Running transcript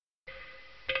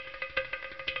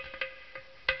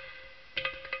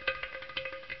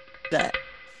that.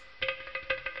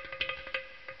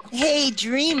 Hey,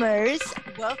 dreamers,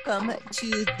 welcome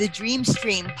to the Dream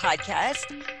Stream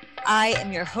podcast. I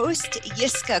am your host,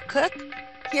 Yiskah Koock,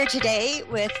 here today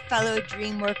with fellow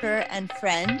dream worker and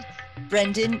friend,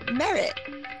 Brendan Merritt.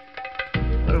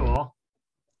 Hello, all.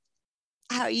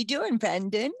 How are you doing,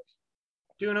 Brendan?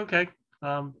 Doing okay.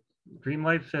 Dream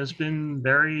life has been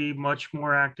very much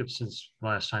more active since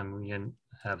last time we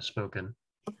have spoken.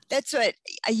 That's what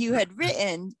you had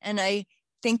written, and I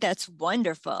think that's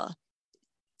wonderful.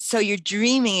 So you're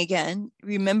dreaming again,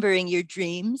 remembering your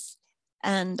dreams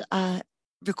and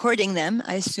recording them,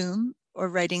 I assume, or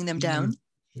writing them down.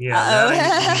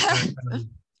 Yeah,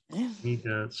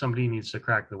 somebody needs to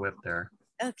crack the whip there.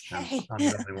 Okay. I'm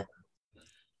the only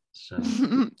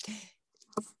one.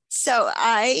 So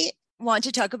I want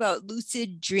to talk about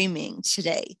lucid dreaming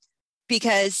today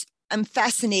because I'm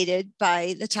fascinated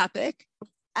by the topic.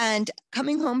 And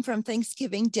coming home from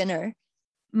Thanksgiving dinner,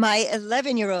 my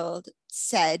 11-year-old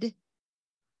said,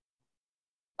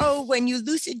 "Oh, when you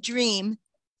lucid dream,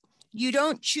 you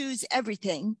don't choose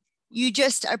everything. You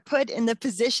just are put in the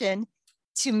position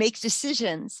to make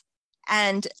decisions.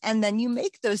 And then you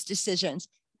make those decisions."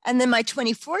 And then my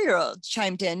 24-year-old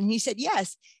chimed in and he said,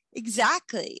 "Yes,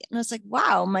 exactly." And I was like,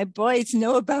 wow, my boys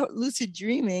know about lucid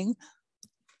dreaming,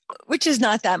 which is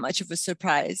not that much of a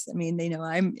surprise. I mean, they know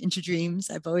I'm into dreams.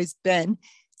 I've always been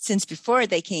since before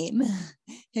they came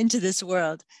into this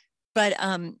world. But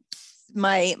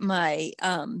my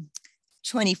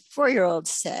 24-year-old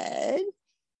said,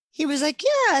 he was like,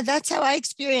 "Yeah, that's how I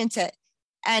experience it."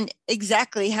 And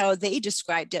exactly how they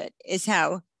described it is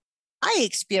how I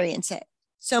experience it.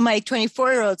 So my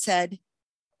 24-year-old said,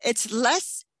 "It's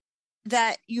less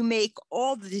that you make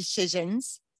all the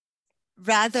decisions,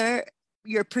 rather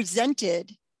you're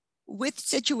presented with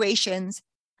situations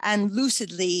and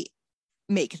lucidly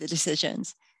make the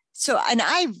decisions." So, and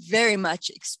I very much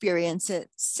experience it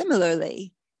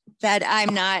similarly, that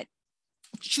I'm not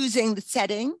choosing the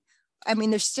setting. I mean,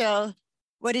 there's still,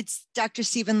 what did Dr.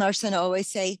 Stephen Larson always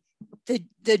say?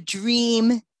 The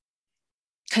dream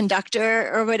conductor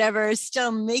or whatever is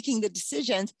still making the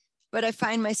decisions, but I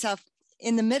find myself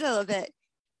in the middle of it,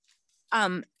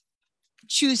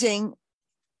 choosing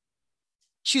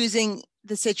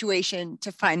the situation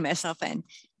to find myself in.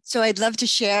 So I'd love to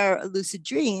share a lucid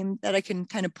dream that I can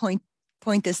kind of point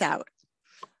this out.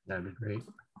 That'd be great.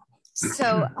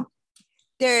 So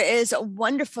there is a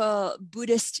wonderful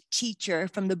Buddhist teacher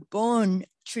from the Bon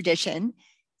tradition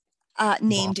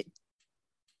named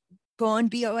Bon,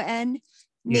 B-O-N,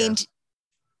 named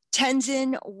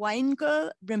Tenzin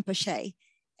Wangyal Rinpoche.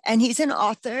 And he's an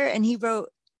author and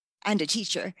a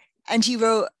teacher. And he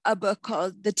wrote a book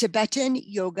called The Tibetan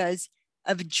Yogas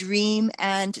of Dream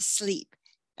and Sleep.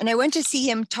 And I went to see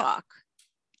him talk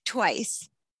twice.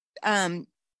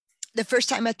 The first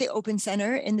time at the Open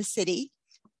Center in the city,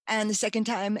 and the second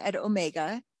time at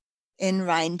Omega in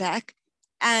Rhinebeck.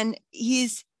 And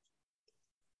he's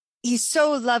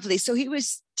so lovely. So he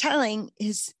was telling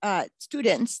his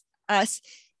students, us,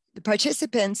 the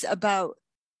participants, about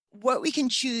what we can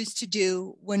choose to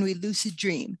do when we lucid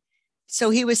dream. So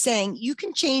he was saying, you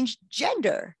can change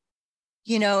gender,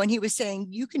 and he was saying,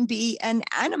 you can be an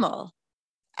animal.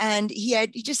 And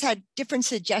he just had different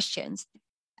suggestions.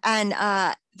 And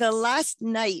the last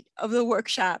night of the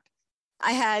workshop,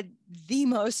 I had the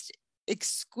most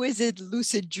exquisite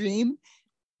lucid dream,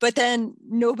 but then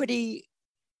nobody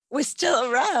was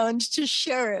still around to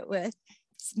share it with,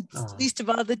 least of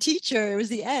all the teacher. It was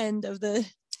the end of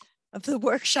the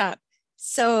workshop.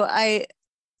 So I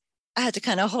had to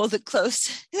kind of hold it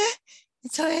close.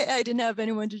 So I didn't have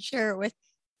anyone to share it with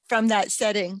from that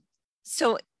setting.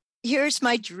 So here's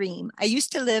my dream. I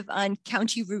used to live on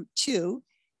County Route 2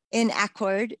 in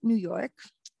Accord, New York,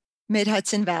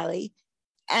 mid-Hudson Valley.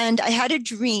 And I had a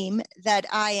dream that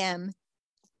I am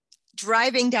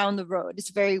driving down the road. It's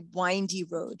a very windy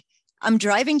road. I'm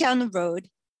driving down the road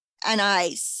and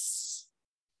I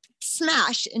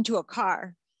smash into a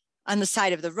car on the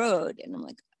side of the road. And I'm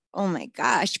like, oh my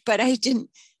gosh, but it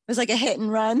was like a hit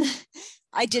and run.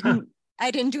 I didn't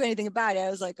do anything about it.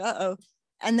 I was like, uh-oh.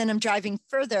 And then I'm driving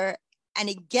further. And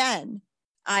again,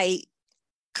 I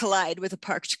collide with a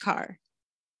parked car.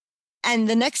 And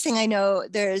the next thing I know,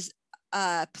 there's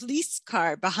a police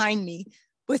car behind me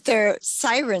with their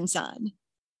sirens on.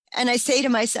 And I say to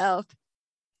myself,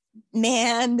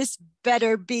 man, this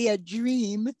better be a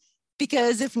dream,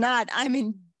 because if not, I'm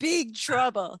in big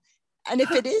trouble. And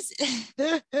if it is,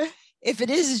 if it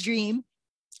is a dream,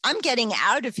 I'm getting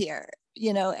out of here,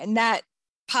 and that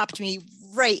popped me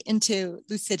right into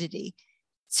lucidity.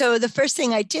 So the first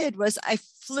thing I did was I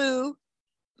flew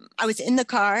I was in the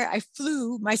car. I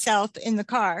flew myself in the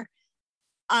car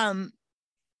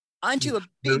onto a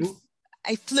big,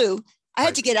 I flew. I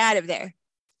had to get out of there.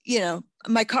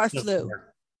 My car flew.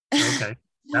 Okay,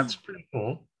 that's pretty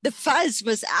cool. The fuzz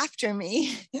was after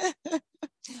me.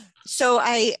 So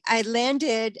I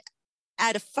landed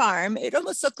at a farm. It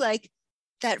almost looked like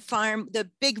that farm, the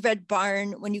big red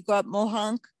barn when you go up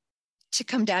Mohonk to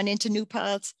come down into New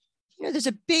Paltz. There's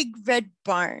a big red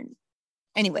barn.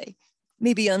 Anyway,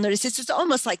 maybe you'll notice it's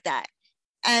almost like that.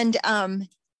 And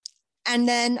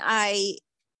then I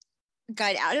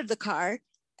got out of the car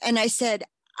and I said,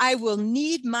 I will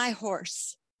need my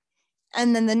horse.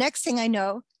 And then the next thing I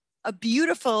know, a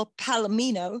beautiful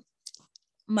Palomino,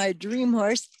 my dream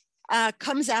horse,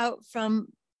 comes out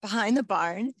from behind the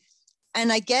barn,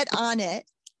 and I get on it.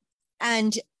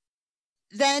 And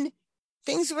then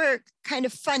things were kind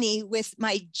of funny with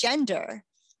my gender.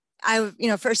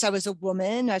 First I was a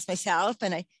woman, I was myself,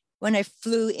 and when I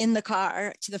flew in the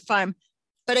car to the farm.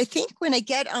 But I think when I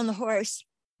get on the horse,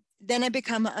 then I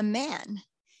become a man,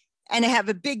 and I have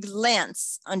a big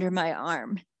lance under my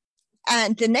arm.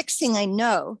 And the next thing I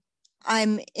know,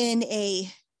 I'm in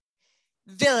a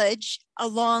village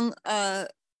along a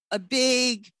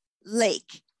big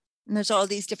lake. And there's all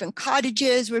these different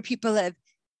cottages where people live.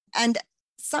 And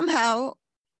somehow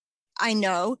I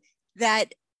know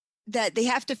that they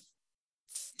have to,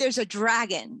 there's a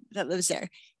dragon that lives there,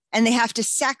 and they have to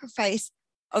sacrifice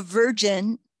a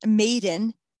virgin, a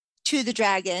maiden, to the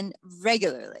dragon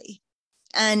regularly.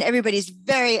 And everybody's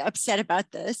very upset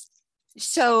about this.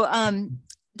 So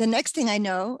the next thing I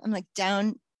know, I'm like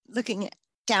looking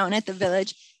down at the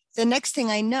village. The next thing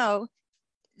I know,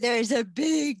 there's a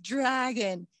big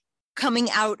dragon coming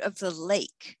out of the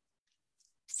lake.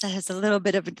 So it has a little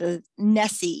bit of the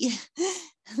Nessie,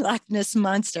 Loch Ness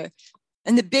monster.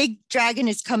 And the big dragon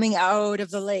is coming out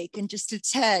of the lake, and just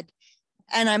its head.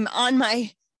 And I'm on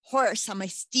my horse, on my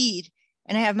steed,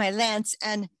 and I have my lance.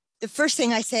 And the first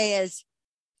thing I say is,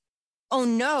 oh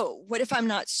no, what if I'm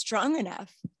not strong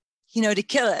enough, to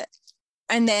kill it?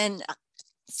 And then,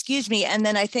 and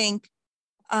then I think,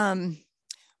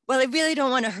 well, I really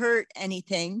don't want to hurt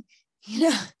anything,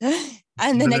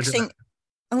 And the next thing,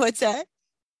 what's that?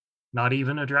 Not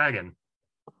even a dragon.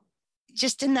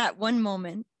 Just in that one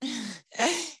moment.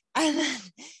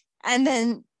 and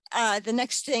then the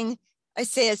next thing I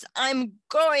say is, I'm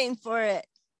going for it.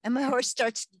 And my horse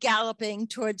starts galloping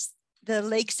towards the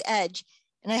lake's edge.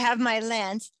 And I have my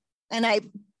lance, and I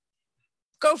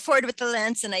go forward with the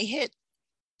lance, and I hit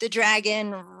the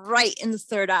dragon right in the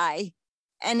third eye,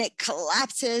 and it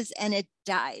collapses and it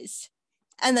dies.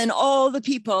 And then all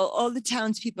the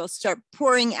townspeople start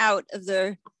pouring out of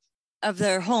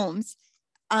their homes,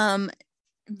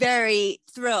 very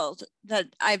thrilled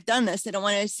that I've done this. They don't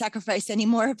want to sacrifice any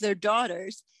more of their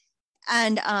daughters.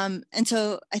 And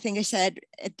so I think I said,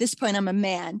 at this point, I'm a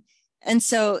man. And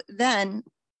so then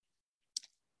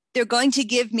they're going to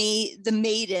give me the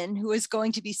maiden who is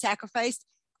going to be sacrificed.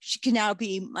 She can now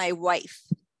be my wife,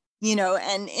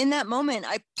 and in that moment,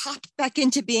 I pop back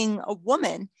into being a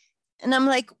woman, and I'm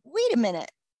like, wait a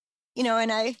minute, and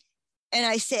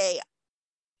I say,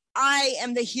 I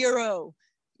am the hero,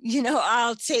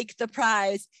 I'll take the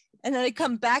prize. And then I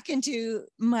come back into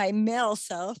my male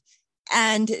self,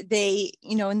 and they,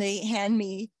 and they hand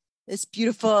me this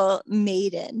beautiful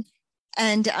maiden.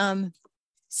 And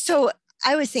so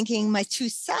I was thinking, my two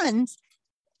sons,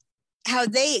 how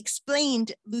they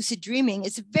explained lucid dreaming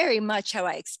is very much how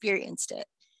I experienced it.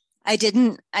 I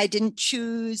didn't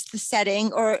choose the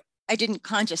setting, or I didn't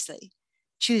consciously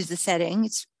choose the setting.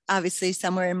 It's obviously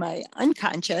somewhere in my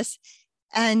unconscious.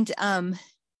 And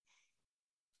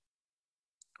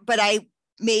but I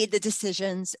made the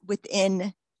decisions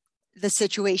within the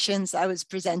situations I was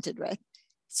presented with.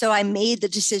 So I made the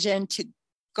decision to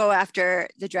go after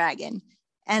the dragon.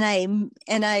 And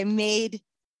I made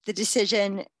the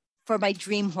decision for my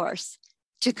dream horse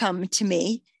to come to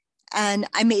me. And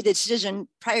I made the decision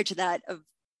prior to that of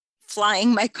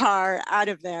flying my car out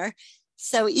of there.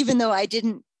 So even though I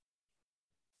didn't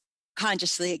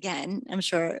consciously, again, I'm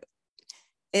sure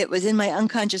it was in my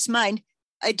unconscious mind,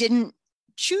 I didn't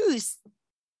choose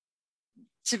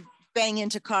to bang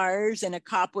into cars and a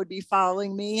cop would be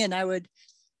following me and I would,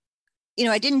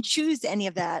 I didn't choose any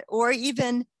of that, or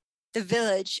even the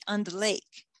village on the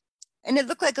lake. And it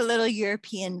looked like a little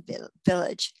European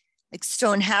village, like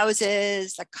stone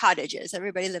houses, like cottages.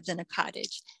 Everybody lived in a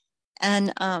cottage.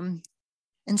 And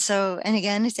so, and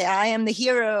again, I say, I am the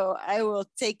hero. I will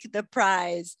take the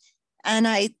prize. And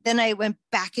then I went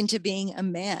back into being a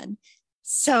man.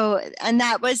 So, and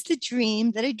that was the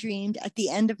dream that I dreamed at the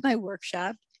end of my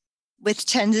workshop. with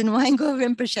Tenzin Wangyal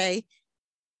Rinpoche,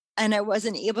 and I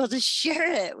wasn't able to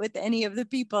share it with any of the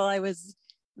people I was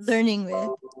learning with.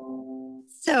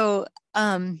 So,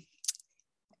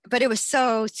 but it was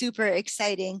so super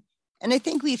exciting. And I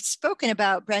think we've spoken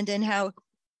about, Brendan, how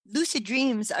lucid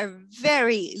dreams are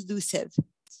very elusive,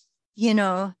 you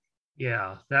know?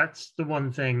 Yeah, that's the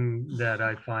one thing that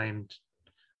I find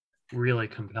really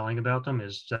compelling about them,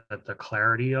 is that the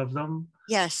clarity of them.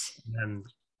 Yes. And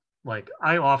like,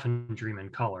 I often dream in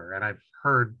color, and I've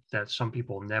heard that some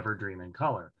people never dream in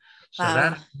color. So Wow.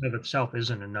 that in of itself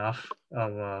isn't enough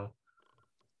of a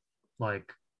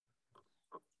like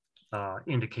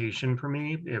indication for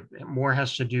me. It more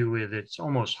has to do with, it's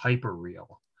almost hyper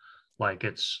real. Like,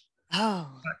 it's Oh,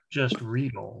 not just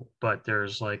real, but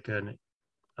there's like an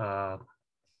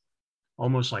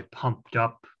almost like pumped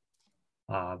up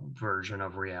version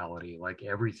of reality. Like,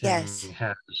 everything yes.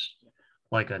 has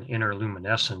like an inner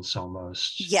luminescence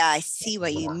almost. Yeah, I see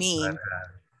what you mean.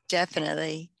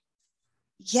 Definitely.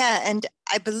 Yeah, and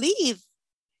I believe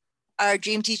our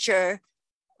dream teacher,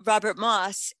 Robert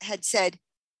Moss, had said,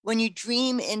 when you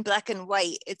dream in black and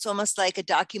white, it's almost like a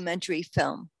documentary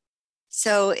film.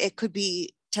 So it could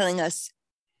be telling us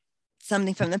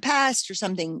something from the past or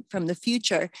something from the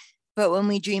future. But when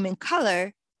we dream in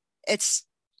color, it's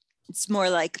more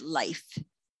like life.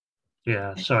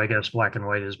 Yeah, so I guess black and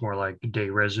white is more like day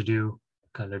residue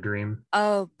kind of dream.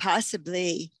 Oh,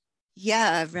 possibly.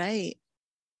 Yeah, right.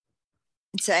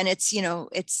 So, and it's, you know,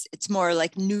 it's more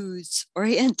like news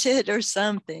oriented or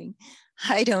something.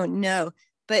 I don't know.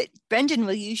 But Brendan,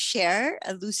 will you share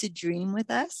a lucid dream with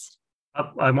us?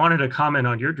 I wanted to comment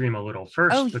on your dream a little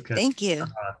first, Oh, because thank you.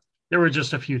 there were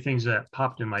just a few things that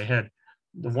popped in my head.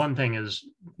 The one thing is,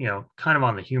 kind of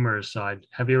on the humorous side.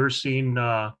 Have you ever seen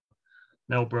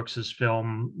Mel Brooks's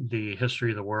film, The History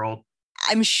of the World?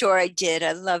 I'm sure I did.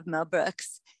 I love Mel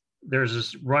Brooks. There's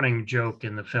this running joke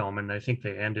in the film, and I think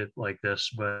they end it like this,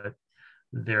 but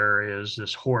there is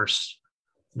this horse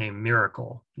named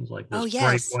Miracle. He's like this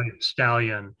bright white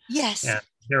stallion. Yes. And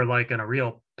they're like in a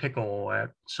real pickle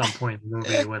at some point in the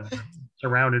movie when they're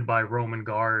surrounded by Roman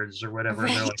guards or whatever.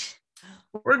 Right. And they're like,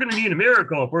 we're going to need a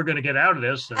miracle if we're going to get out of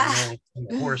this. And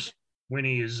the horse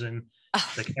whinnies and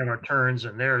the camera turns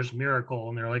and there's Miracle.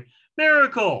 And they're like,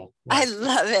 Miracle. Like, I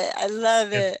love it. I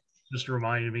love it. Just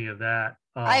reminded me of that.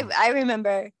 I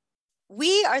remember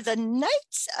We Are the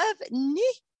Knights of Ni.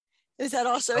 Is that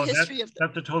also a history of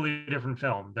that's a totally different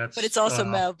film. But it's also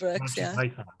Mel Brooks. Monty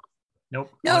Python.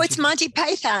 Nope. No, it's Monty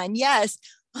Python. Yes.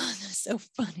 Oh, that's so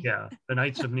funny. Yeah. The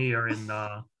Knights of Ni are in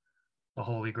the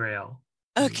Holy Grail.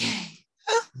 Okay.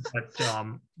 But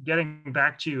getting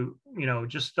back to,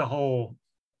 just the whole,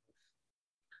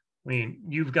 I mean,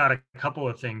 you've got a couple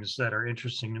of things that are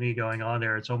interesting to me going on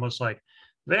there. It's almost like,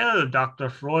 well, Dr.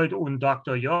 Freud and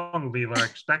Dr. Jung, we were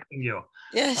expecting you.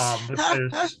 Yes.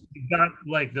 Because you've got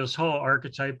like this whole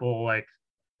archetypal like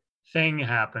thing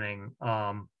happening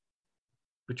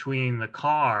between the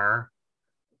car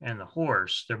and the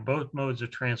horse. They're both modes of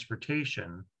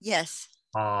transportation. Yes.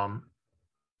 And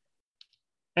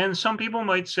some people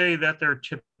might say that they're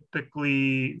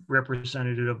typically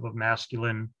representative of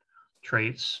masculine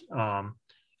traits. And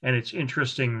it's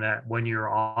interesting that when you're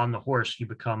on the horse, you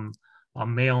become a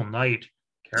male knight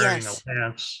carrying a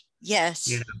lance.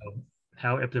 Yes.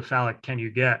 How epiphallic can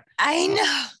you get? I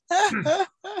know.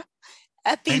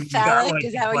 Epiphallic,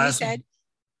 is that what you said?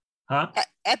 Huh?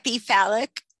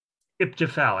 Epiphallic.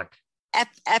 Iptiphallic.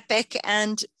 Epic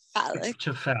and phallic.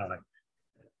 Iptiphallic.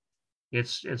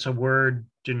 It's a word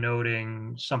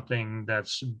denoting something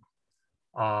that's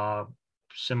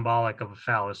symbolic of a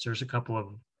phallus. There's a couple of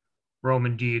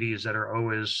Roman deities that are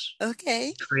always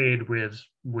portrayed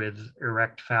with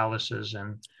erect phalluses,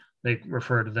 and they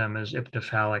refer to them as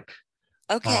iptiphallic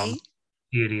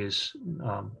deities.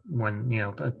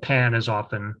 When Pan is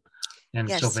often and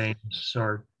Sylvanus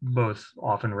are both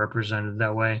often represented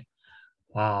that way.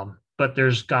 But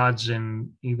there's gods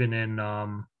even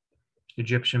in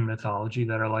Egyptian mythology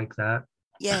that are like that.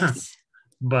 Yes.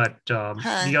 But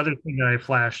the other thing that I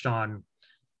flashed on,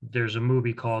 there's a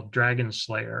movie called Dragon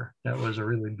Slayer that was a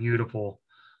really beautiful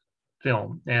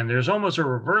film. And there's almost a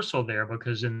reversal there,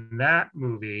 because in that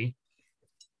movie,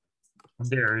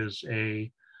 there is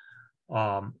a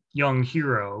young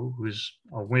hero who's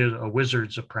a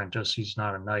wizard's apprentice. He's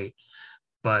not a knight.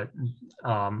 But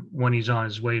when he's on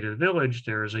his way to the village,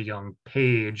 there's a young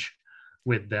page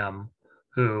with them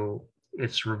who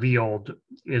it's revealed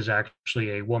is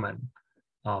actually a woman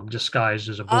disguised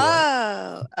as a boy.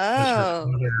 Oh. Her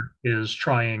mother is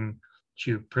trying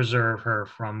to preserve her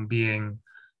from being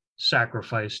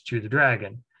sacrificed to the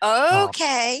dragon.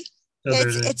 Okay. So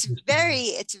it's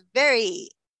very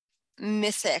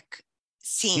mythic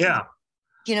scene. Yeah.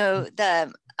 You know,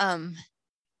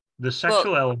 the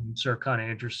sexual elements are kind of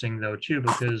interesting though too,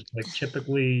 because like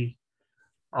typically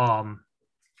I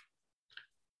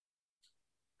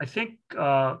think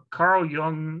Carl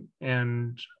Jung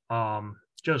and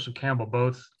Joseph Campbell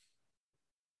both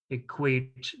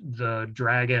equate the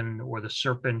dragon or the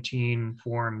serpentine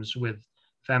forms with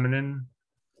feminine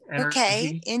energy.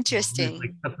 Okay, interesting.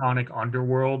 Like chthonic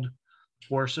underworld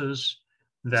forces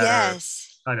that are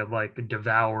kind of like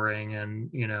devouring and,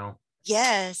 you know.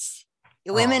 Yes.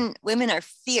 Women are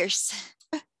fierce.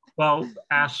 Well,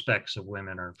 aspects of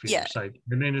women are fierce. Yeah. I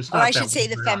mean, it's not. I should say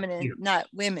the feminine, not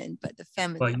women, but the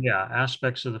feminine. But yeah,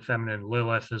 aspects of the feminine.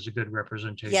 Lilith is a good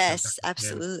representation. Yes,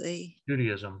 absolutely.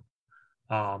 Judaism,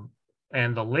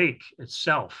 and the lake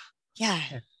itself. Yeah.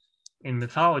 In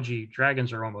mythology,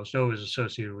 dragons are almost always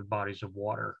associated with bodies of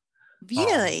water.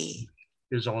 Really?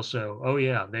 Is also, oh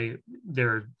yeah,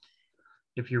 they're.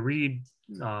 If you read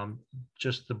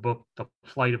just the book, The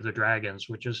Flight of the Dragons,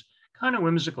 which is kind of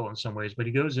whimsical in some ways, but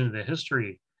he goes into the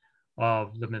history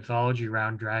of the mythology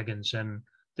around dragons, and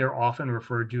they're often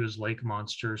referred to as lake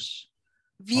monsters.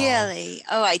 Really?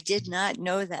 I did not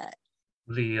know that.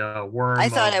 The worm. I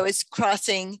thought I was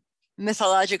crossing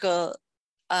mythological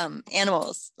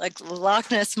animals, like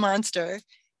Loch Ness Monster,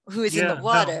 who is in the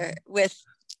water, with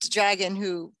the dragon,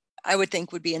 who I would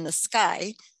think would be in the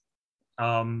sky.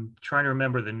 Trying to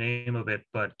remember the name of it,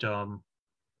 but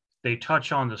they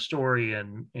touch on the story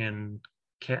in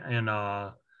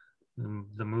the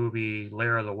movie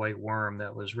Lair of the White Worm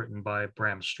that was written by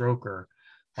Bram Stoker.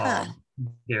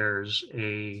 There's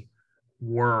a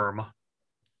worm,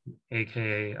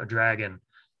 aka a dragon,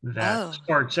 that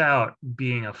starts out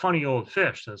being a funny old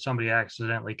fish that somebody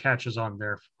accidentally catches on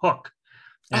their hook,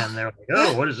 and they're like,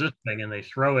 "Oh, what is this thing?" And they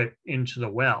throw it into the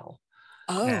well.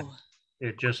 And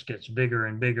it just gets bigger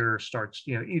and bigger, starts,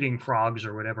 you know, eating frogs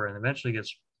or whatever, and eventually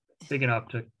gets big enough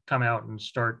to come out and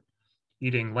start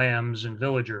eating lambs and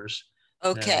villagers.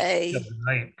 Okay. And the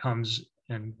night comes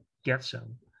and gets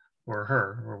him or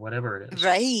her or whatever it is.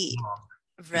 Right.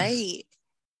 Right.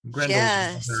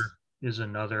 Grendel's mother is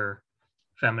another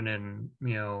feminine,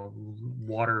 you know,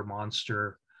 water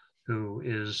monster who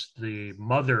is the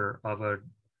mother of a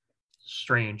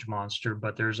strange monster,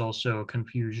 but there's also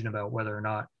confusion about whether or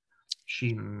not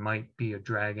she might be a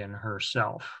dragon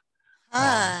herself.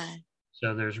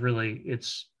 So there's really,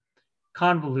 it's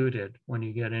convoluted when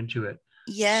you get into it.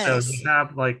 Yes. So you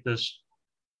have like this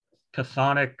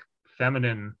chthonic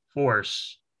feminine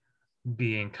force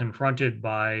being confronted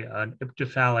by an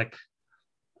iptophalic,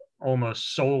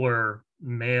 almost solar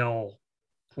male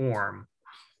form.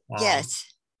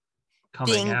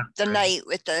 Being the knight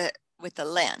with the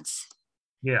lance.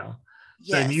 Yeah.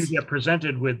 Yes. Then you get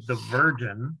presented with the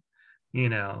virgin, you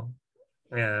know,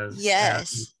 as a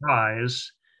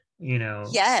prize, you know.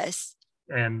 Yes.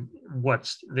 And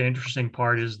what's the interesting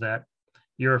part is that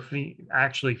you're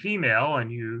actually female,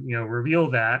 and you know, reveal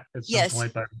that at some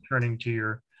point by returning to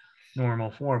your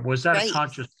normal form. Was that a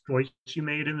conscious choice you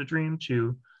made in the dream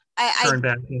to turn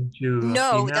back into a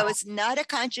female? That was not a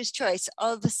conscious choice.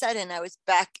 All of a sudden I was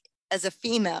back as a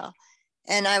female,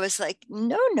 and I was like,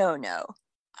 no,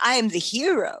 I am the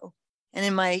hero. And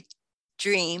in my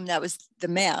dream, that was the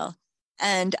male,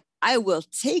 and I will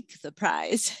take the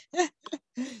prize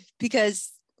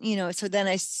because, you know, so then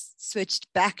I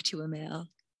switched back to a male,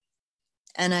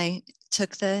 and I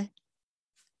took the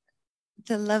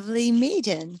lovely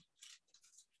maiden.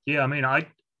 Yeah, I mean, I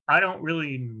don't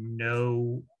really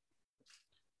know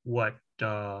what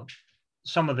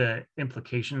some of the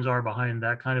implications are behind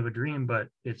that kind of a dream, but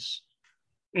it's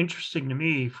interesting to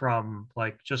me from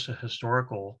like just a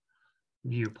historical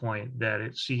viewpoint that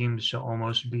it seems to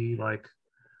almost be like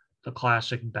the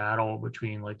classic battle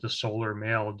between like the solar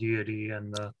male deity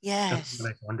and the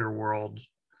underworld,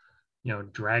 you know,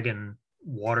 dragon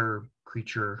water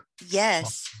creature.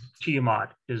 Yes.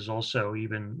 Tiamat is also,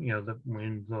 even, you know,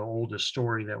 the oldest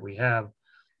story that we have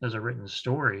as a written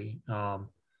story,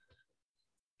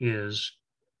 is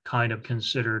kind of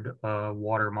considered a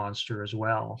water monster as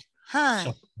well.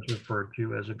 So it's referred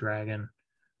to as a dragon.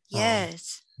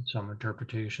 Yes. Some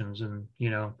interpretations, and you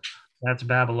know, that's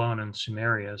Babylon and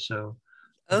Sumeria. So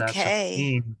that's a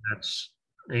theme that's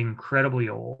incredibly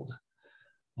old,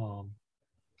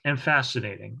 and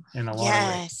fascinating in a lot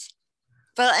of ways.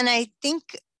 Well, and I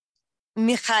think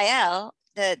Michael,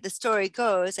 the story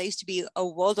goes, I used to be a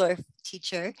Waldorf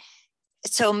teacher.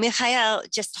 So Michael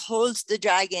just holds the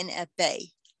dragon at bay.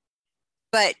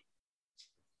 But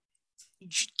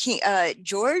King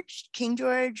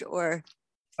George, or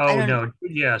Oh no,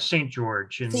 yeah, St.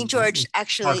 George. St. George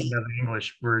talking about the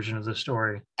English version of the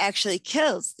story. Actually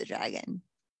kills the dragon.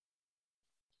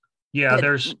 Yeah,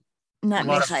 there's not a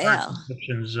lot Michael. of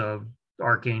depictions of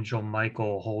Archangel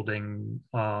Michael holding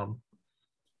the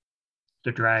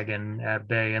dragon at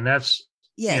bay, and that's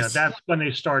that's when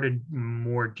they started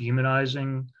more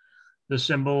demonizing the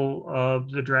symbol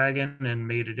of the dragon and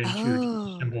made it into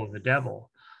a symbol of the devil.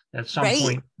 At some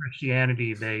point,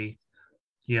 Christianity, they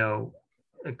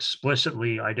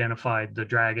explicitly identified the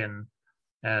dragon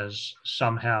as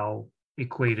somehow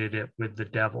equated it with the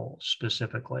devil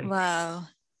specifically. Wow.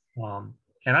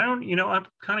 And I don't, I'm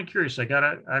kind of curious. I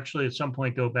gotta actually at some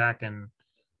point go back and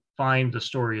find the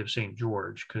story of St.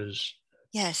 George, because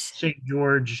St.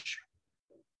 George,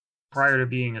 prior to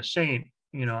being a saint,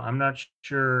 I'm not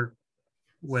sure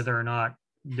whether or not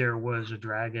there was a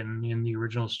dragon in the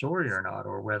original story or not,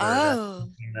 or whether that's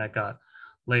something that got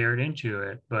layered into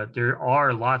it. But there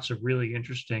are lots of really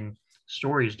interesting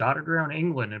stories dotted around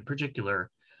England in particular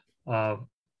of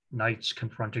knights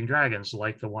confronting dragons,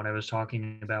 like the one I was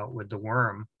talking about with the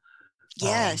worm.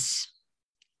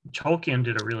 Tolkien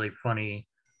did a really funny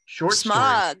short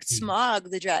story. Smog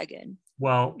the dragon.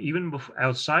 Well, even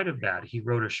outside of that, he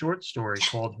wrote a short story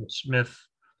called The Smith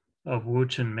of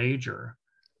Wootton Major,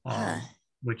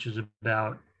 which is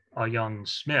about a young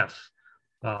smith,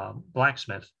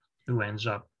 blacksmith, who ends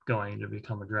up going to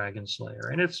become a dragon slayer.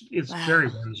 And it's very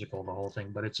whimsical, the whole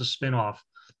thing, but it's a spin-off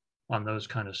on those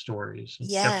kind of stories.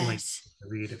 It's definitely a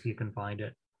read if you can find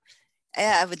it.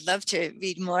 Yeah, I would love to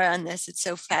read more on this. It's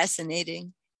so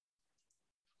fascinating.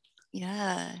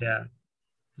 Yeah.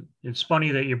 It's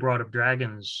funny that you brought up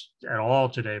dragons at all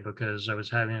today, because I was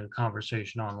having a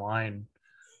conversation online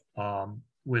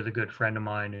with a good friend of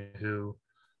mine who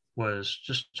was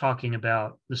just talking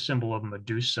about the symbol of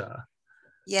Medusa.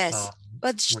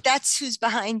 But that's who's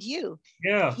behind you.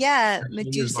 Yeah,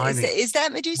 Medusa. Is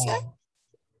that Medusa?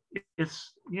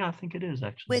 I think it is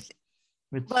actually.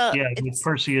 With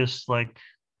Perseus, like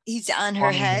he's on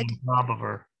her head, on top of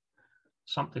her,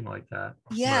 something like that.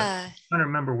 Yeah, I'm trying to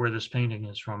remember where this painting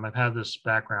is from. I've had this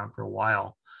background for a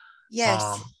while.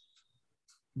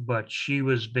 But she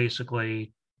was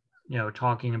basically,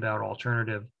 talking about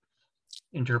alternative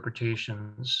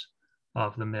interpretations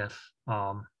of the myth.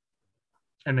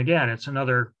 And again, it's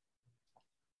another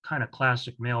kind of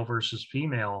classic male versus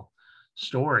female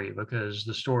story, because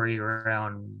the story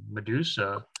around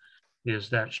Medusa is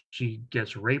that she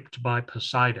gets raped by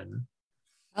Poseidon.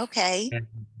 And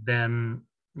then,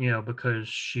 because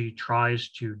she tries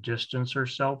to distance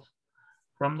herself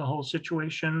from the whole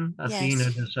situation,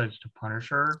 Athena decides to punish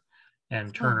her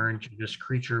and turn her into this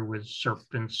creature with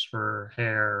serpents for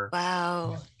hair.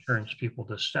 Turns people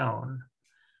to stone.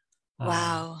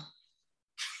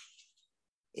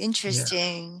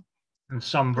 Interesting. In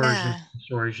some versions of the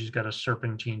story, she's got a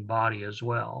serpentine body as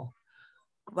well.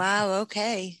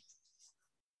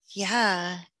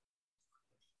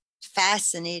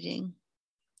 Fascinating.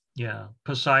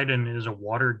 Poseidon is a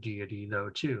water deity though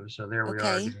too, so there we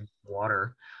are in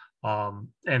water. And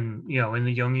in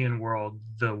the Jungian world,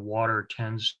 the water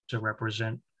tends to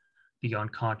represent the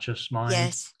unconscious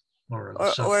mind, or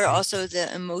also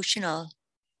the emotional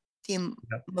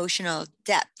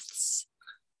depths,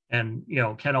 and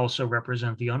can also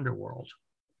represent the underworld.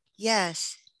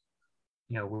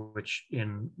 Which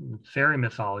in fairy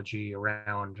mythology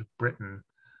around Britain,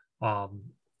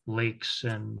 lakes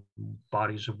and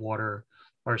bodies of water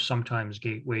are sometimes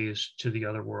gateways to the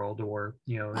other world, or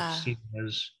it's seen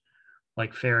as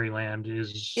like fairyland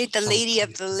is the lady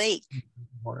of the lake.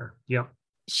 Water.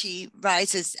 She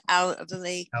rises out of the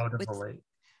lake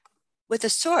with a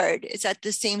sword. Is that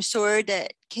the same sword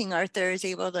that King Arthur is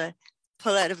able to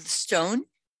pull out of the stone?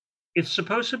 It's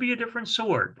supposed to be a different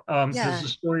sword, because the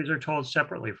stories are told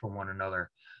separately from one another.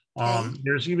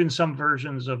 There's even some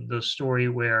versions of the story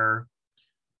where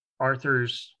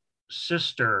Arthur's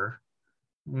sister,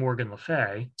 Morgan Le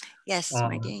Fay,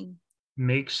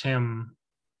 makes him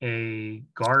a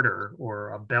garter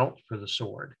or a belt for the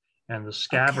sword, and the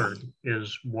scabbard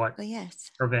is what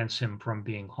prevents him from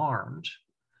being harmed.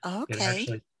 It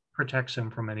actually protects him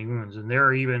from any wounds. And there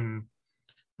are even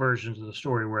versions of the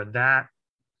story where that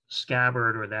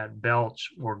scabbard or that belt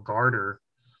or garter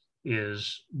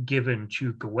is given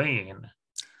to Gawain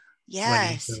when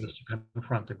he goes to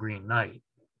confront the Green Knight.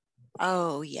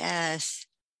 And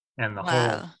the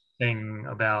whole thing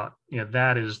about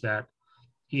that is that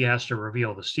he has to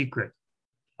reveal the secret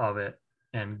of it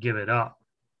and give it up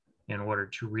in order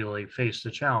to really face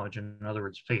the challenge. In other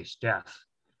words, face death,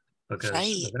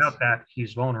 because without that,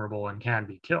 he's vulnerable and can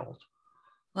be killed.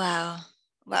 I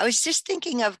was just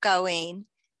thinking of Gawain.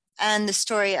 and the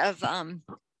story of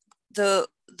the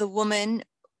woman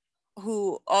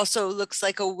who also looks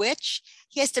like a witch.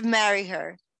 He has to marry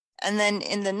her, and then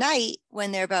in the night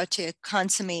when they're about to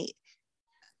consummate,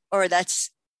 or that's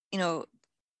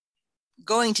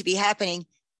going to be happening,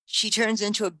 she turns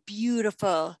into a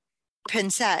beautiful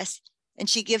princess, and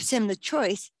she gives him the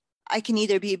choice. I can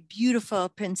either be a beautiful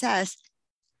princess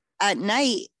at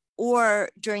night or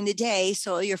during the day,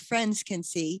 so your friends can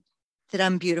see that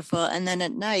I'm beautiful, and then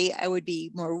at night I would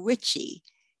be more witchy.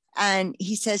 And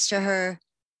he says to her,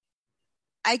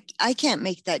 I can't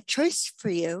make that choice for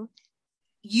you.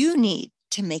 You need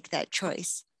to make that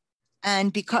choice.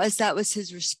 And because that was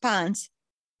his response,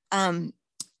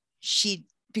 she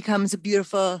becomes a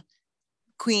beautiful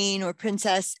queen or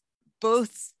princess,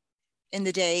 both in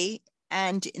the day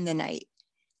and in the night.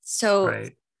 So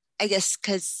right. I guess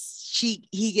because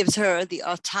he gives her the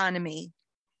autonomy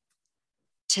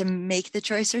to make the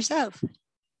choice herself.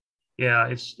 Yeah,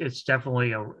 it's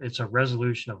definitely it's a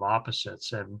resolution of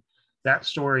opposites, and that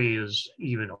story is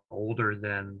even older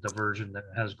than the version that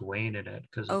has Gawain in it,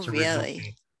 because it's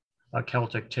originally a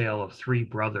Celtic tale of three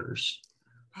brothers.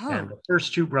 Oh. And the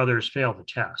first two brothers fail the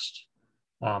test.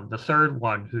 The third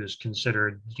one, who's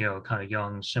considered, kind of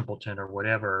young simpleton or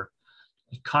whatever,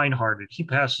 kind-hearted, he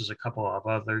passes a couple of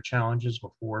other challenges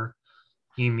before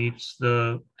he meets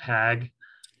the hag,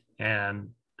 and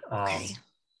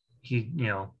he,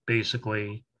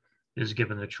 basically is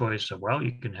given the choice of, well,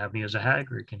 you can have me as a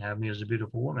hag or you can have me as a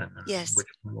beautiful woman. And yes. Which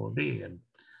one will it be? And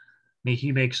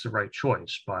he makes the right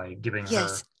choice by giving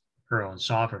yes. her own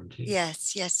sovereignty.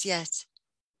 Yes, yes, yes.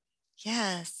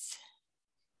 Yes.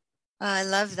 Oh, I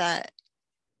love that.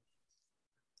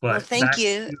 But well, thank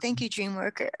you,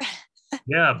 Dreamworker.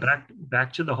 Yeah,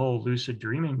 back to the whole lucid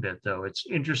dreaming bit, though. It's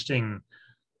interesting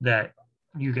that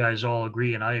you guys all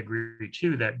agree, and I agree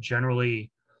too, that generally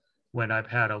when I've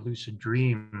had a lucid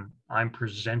dream, I'm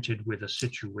presented with a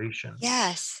situation.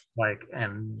 Yes.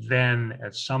 And then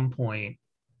at some point,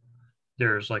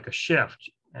 there's like a shift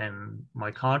in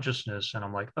my consciousness, and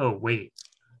I'm like, oh, wait,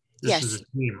 this is a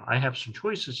dream. I have some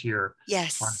choices here on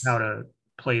how to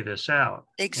play this out.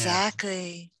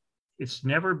 Exactly. And it's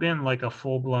never been like a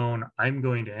full-blown, I'm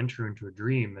going to enter into a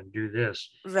dream and do this.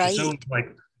 Right. So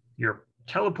like you're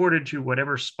teleported to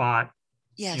whatever spot,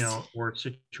 yes. Or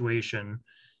situation,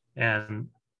 and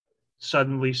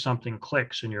suddenly something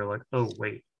clicks and you're like, oh,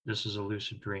 wait, this is a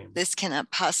lucid dream. This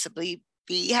cannot possibly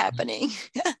be happening.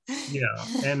 Yeah.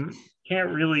 And can't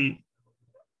really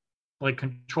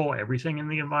control everything in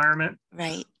the environment.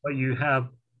 Right. But you have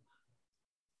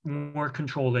more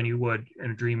control than you would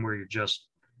in a dream where you're just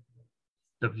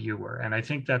the viewer. And I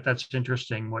think that that's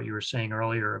interesting what you were saying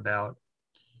earlier about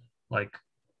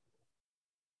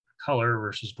color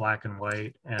versus black and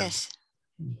white, and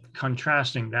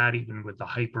contrasting that even with the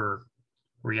hyper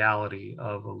reality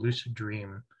of a lucid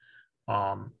dream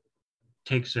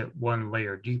takes it one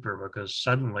layer deeper, because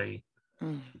suddenly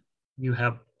you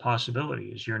have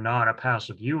possibilities. You're not a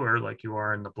passive viewer like you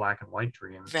are in the black and white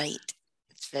dream. Right.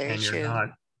 It's very true. And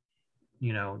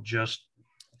you're not, just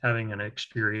having an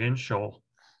experiential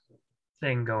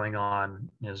thing going on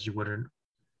as you would in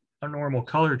a normal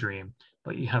color dream,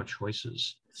 but you have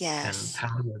choices. Yes. And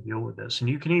how do I deal with this? And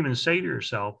you can even say to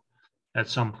yourself at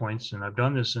some points, and I've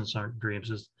done this in some dreams,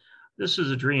 is this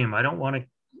is a dream. I don't want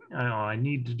to, I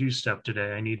need to do stuff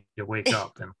today. I need to wake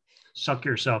up, and suck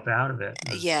yourself out of it.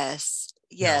 And, yes.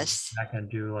 Yes. I can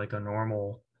do like a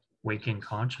normal waking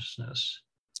consciousness.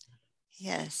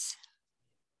 Yes.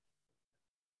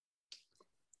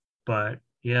 But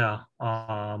yeah,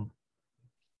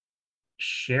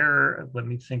 share, let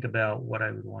me think about what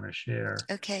I would want to share.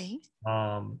 Okay.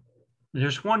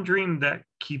 There's one dream that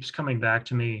keeps coming back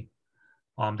to me.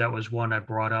 That was one I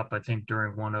brought up, I think,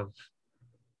 during one of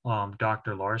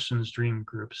Dr. Larson's dream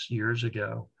groups years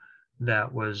ago.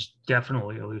 That was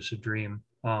definitely a lucid dream.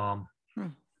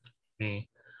 Me,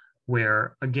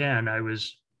 where again, I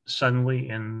was suddenly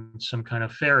in some kind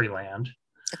of fairyland.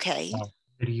 Okay.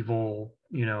 Medieval,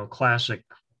 classic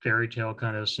fairy tale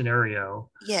kind of scenario.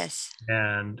 Yes.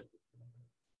 And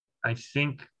I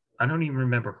think, I don't even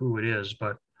remember who it is,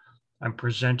 but I'm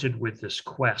presented with this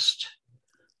quest.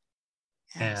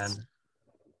 Yes. And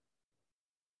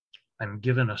I'm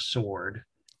given a sword,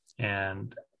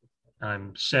 and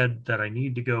I'm said that I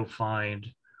need to go find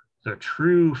the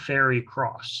true fairy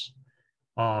cross.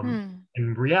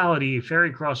 In reality,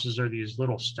 fairy crosses are these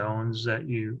little stones that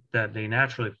they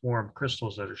naturally form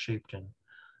crystals that are shaped in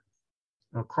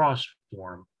a cross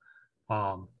form.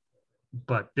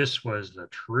 But this was the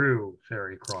true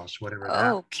fairy cross, whatever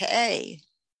that. Okay.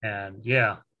 And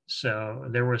yeah, so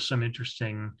there was some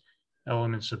interesting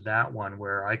elements of that one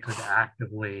where I could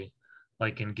actively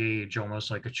like engage,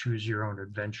 almost like a choose your own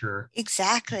adventure.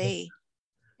 Exactly.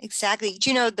 Do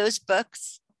you know those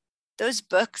books? Those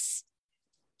books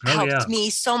helped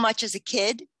me so much as a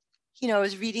kid. I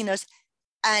was reading those,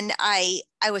 and I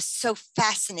was so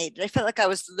fascinated. I felt like I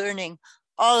was learning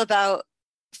all about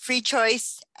free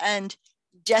choice and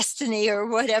destiny or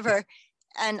whatever.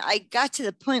 And I got to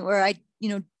the point where I,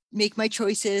 make my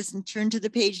choices and turn to the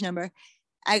page number.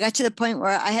 I got to the point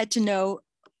where I had to know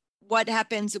what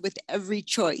happens with every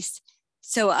choice.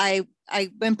 So I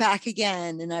went back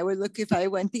again, and I would look if I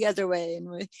went the other way,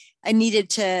 and I needed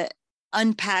to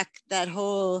unpack that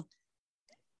whole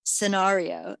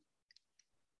scenario.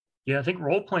 Yeah, I think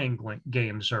role-playing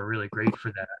games are really great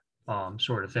for that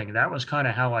sort of thing. That was kind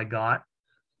of how I got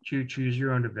to choose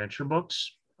your own adventure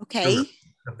books. Okay.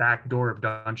 The back door of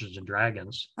Dungeons and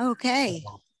Dragons. Okay.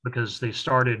 Because they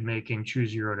started making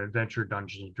choose your own adventure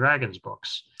Dungeons and Dragons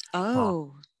books.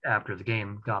 After the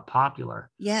game got popular.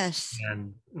 Yes.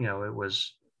 And, it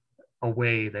was a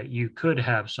way that you could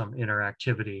have some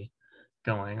interactivity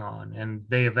going on. And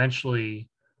they eventually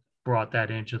brought that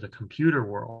into the computer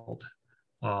world,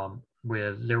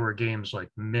 where there were games like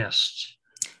Myst,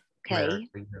 where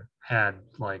you had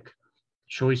like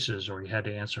choices or you had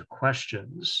to answer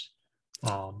questions.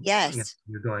 Yes.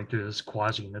 You're going through this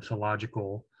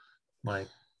quasi-mythological, like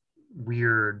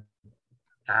weird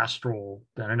astral,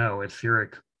 I don't know,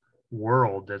 etheric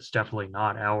world that's definitely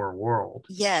not our world.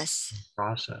 Yes.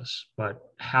 Process. But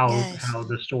how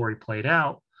the story played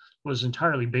out was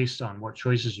entirely based on what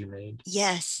choices you made.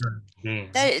 Yes.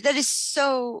 That is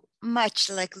so much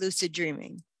like lucid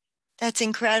dreaming. That's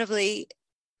incredibly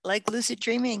like lucid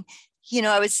dreaming.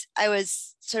 I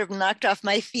was sort of knocked off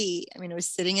my feet. I mean, I was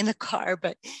sitting in the car,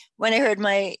 but when I heard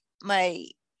my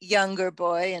younger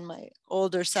boy and my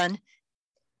older son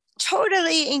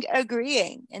totally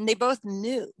agreeing, and they both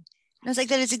knew, and I was like,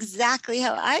 that is exactly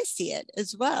how I see it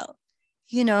as well,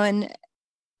 and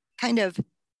kind of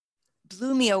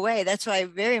blew me away. That's why I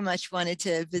very much wanted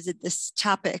to visit this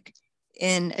topic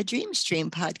in a Dream Stream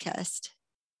podcast.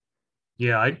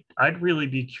 Yeah, I'd really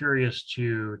be curious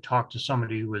to talk to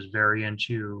somebody who was very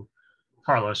into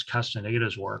Carlos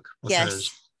Castaneda's work,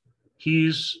 because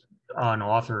he's an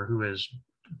author who has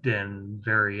been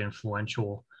very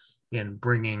influential in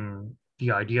bringing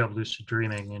the idea of lucid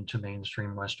dreaming into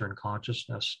mainstream Western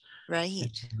consciousness. Right.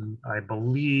 And I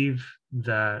believe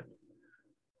that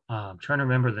I'm trying to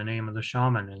remember the name of the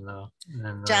shaman in the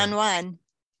Don Juan.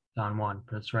 Don Juan,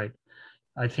 that's right.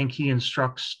 I think he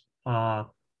instructs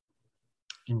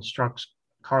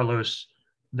Carlos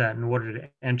that in order to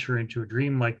enter into a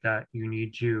dream like that, you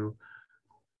need to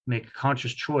make a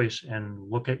conscious choice and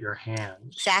look at your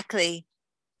hands. Exactly.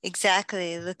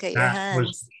 Look at your hands. That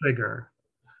was the trigger,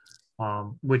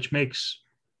 which makes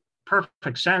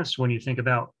perfect sense when you think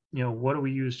about, what do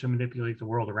we use to manipulate the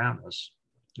world around us?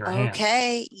 Your hand.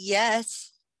 Okay.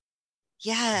 Yes.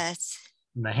 And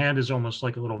the hand is almost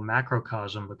like a little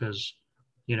macrocosm, because,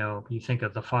 you think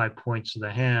of the 5 points of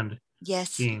the hand.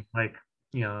 Yes. Being like,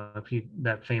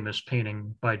 that famous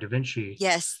painting by Da Vinci.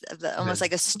 Yes. Almost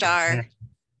like a star.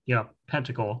 Yeah.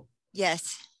 Pentacle.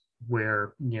 Yes.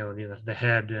 Where, the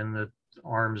head and the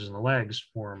arms and the legs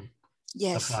form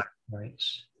the 5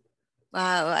 points.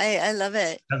 Wow. I love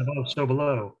it. As above, so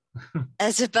below.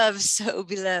 As above, so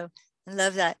below. I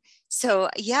love that. So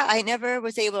yeah, I never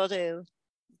was able to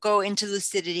go into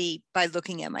lucidity by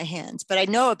looking at my hands, but I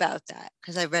know about that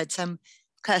because I read some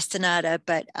Castaneda,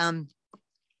 but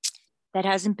that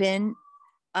hasn't been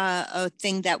a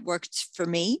thing that worked for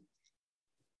me.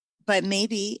 But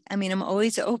maybe, I'm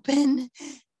always open.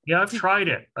 Yeah, I've tried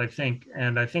it, I think,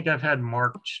 and I think I've had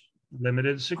marked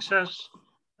limited success,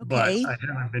 but I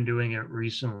haven't been doing it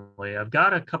recently. I've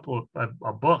got a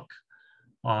book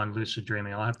on lucid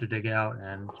dreaming. I'll have to dig out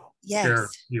and share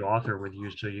the author with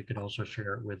you, so you can also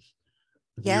share it with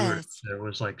the viewers. So it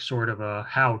was like sort of a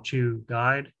how-to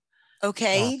guide.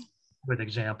 With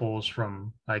examples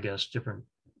from, I guess, different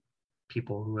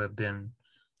people who have been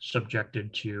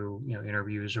subjected to,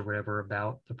 interviews or whatever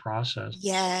about the process.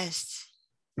 Yes.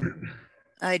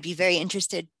 I'd be very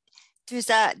interested.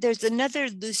 There's another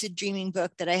lucid dreaming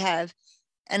book that I have,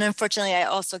 and unfortunately I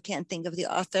also can't think of the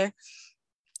author,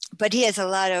 but he has a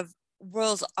lot of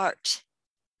world's art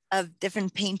of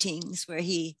different paintings where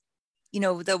he,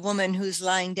 the woman who's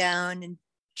lying down and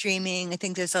dreaming, I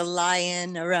think there's a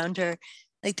lion around her.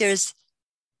 Like this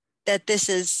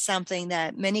is something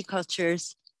that many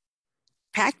cultures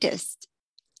practiced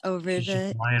over She's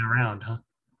just lying around, huh?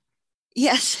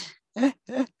 Yes.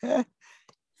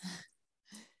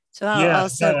 So I'll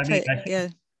also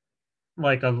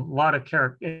like a lot of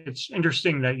character. It's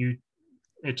interesting that you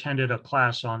attended a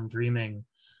class on dreaming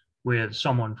with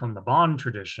someone from the Bon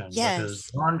tradition, because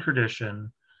Yes. the Bon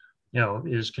tradition,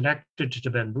 is connected to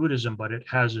Tibetan Buddhism, but it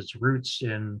has its roots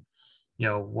in,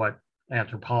 what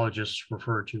anthropologists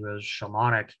refer to as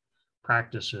shamanic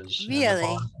practices. And the Really?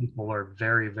 Bon people are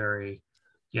very, very,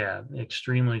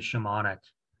 extremely shamanic,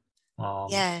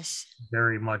 Yes.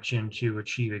 very much into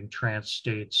achieving trance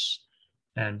states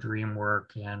and dream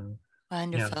work. And, you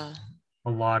know, Wonderful.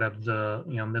 a lot of the,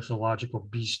 mythological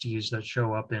beasties that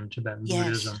show up in Tibetan Yes.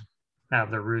 Buddhism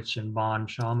have their roots in Bon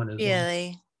shamanism.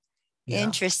 Really Yeah.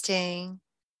 interesting.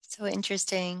 So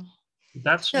interesting.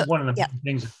 That's So, one of the yeah.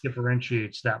 things that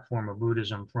differentiates that form of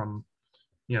Buddhism from,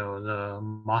 the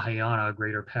Mahayana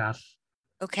greater path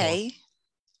form. Okay.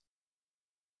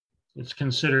 It's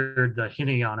considered the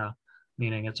Hinayana,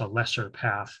 meaning it's a lesser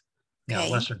path. Okay.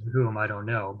 Lesser to whom, I don't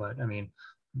know, but I mean,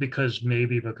 because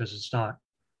it's not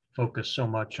focused so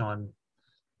much on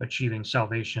achieving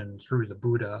salvation through the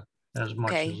Buddha as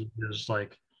much as Okay. it is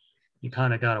like you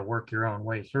kind of got to work your own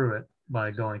way through it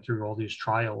by going through all these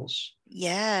trials.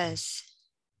 Yes.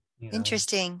 You know,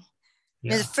 Interesting.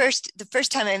 yeah. The first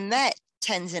time I met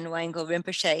Tenzin Wangyal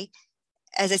Rinpoche,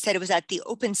 as I said, it was at the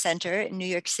Open Center in New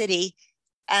York City.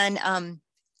 And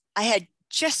I had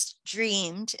just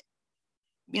dreamed,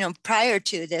 prior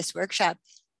to this workshop,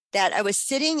 that I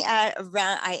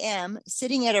am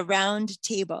sitting at a round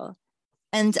table.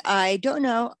 And I don't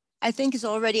know, I think it's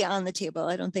already on the table.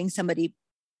 I don't think somebody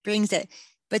brings it.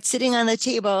 But sitting on the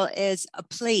table is a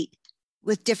plate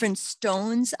with different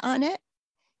stones on it.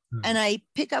 And I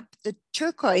pick up the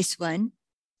turquoise one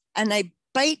and I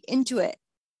bite into it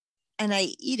and I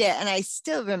eat it. And I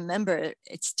still remember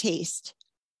its taste.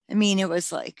 I mean, it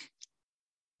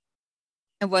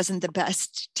wasn't the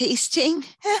best tasting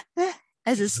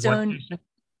as a stone.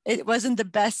 It wasn't the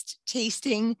best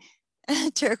tasting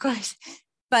turquoise.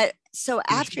 But so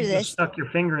after this, stuck your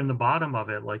finger in the bottom of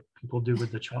it like people do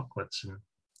with the chocolates. And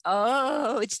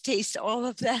it's taste all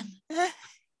of them.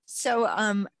 So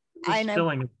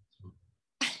filling.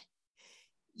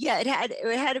 Yeah, it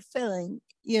had a filling.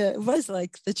 Yeah, it was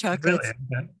like the chocolates.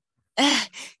 Really? Okay.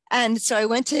 And so I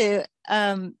went to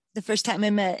the first time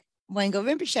I met Wangyal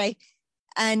Rinpoche,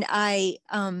 and I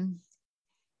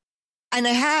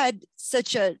had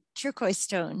such a turquoise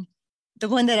stone, the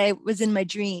one that I was in my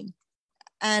dream,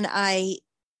 and I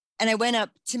went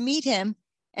up to meet him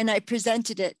and I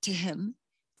presented it to him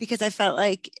because I felt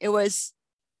like it was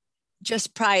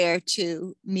just prior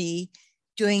to me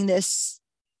doing this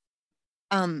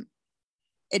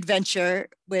adventure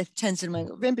with Tenzin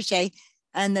Wangyal Rinpoche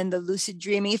and then the lucid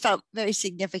dreaming. It felt very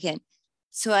significant.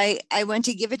 So I went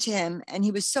to give it to him and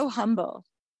he was so humble.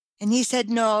 And he said,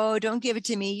 "No, don't give it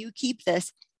to me. You keep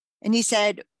this." And he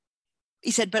said,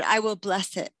 "But I will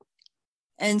bless it."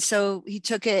 And so he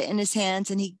took it in his hands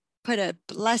and he put a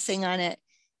blessing on it.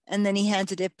 And then he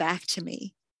handed it back to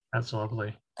me. That's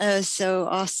lovely. It was so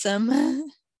awesome.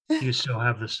 Do you still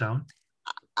have the stone?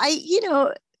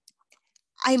 I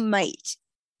might.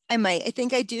 I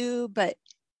think I do, but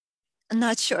I'm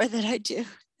not sure that I do.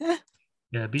 Yeah,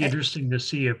 it'd be interesting to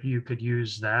see if you could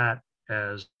use that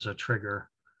as a trigger.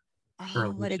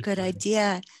 Oh, what a good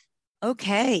idea.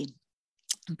 Okay.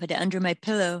 Put it under my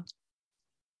pillow.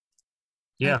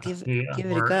 Yeah, give it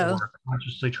a go. Or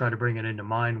consciously try to bring it into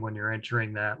mind when you're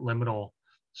entering that liminal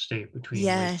state between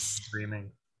waking and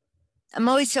dreaming. I'm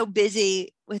always so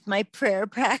busy with my prayer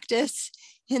practice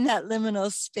in that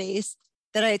liminal space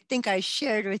that I think I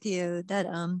shared with you that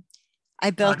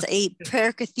I built a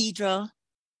prayer cathedral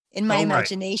in my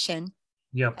imagination. Right.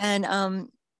 Yep. And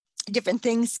different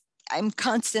things, I'm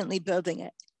constantly building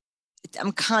it.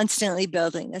 I'm constantly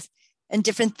building this. And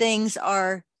different things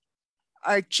are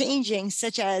changing,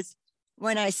 such as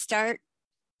when I start,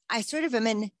 I sort of am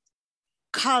in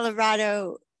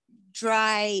Colorado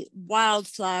dry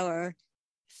wildflower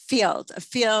field, a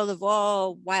field of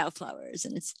all wildflowers,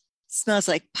 and it smells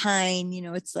like pine.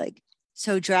 It's like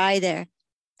so dry there.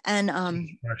 And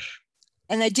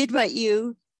I did what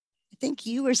I think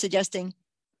you were suggesting,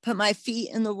 put my feet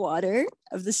in the water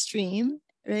of the stream,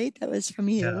 right? That was from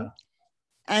you. Yeah.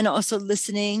 And also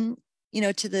listening,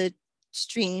 to the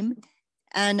stream.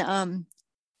 And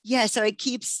so it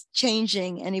keeps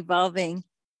changing and evolving,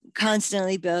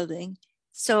 constantly building.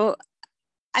 So,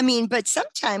 but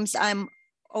sometimes I'm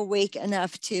awake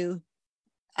enough to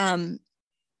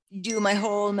do my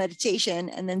whole meditation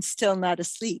and then still not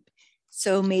asleep.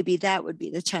 So maybe that would be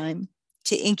the time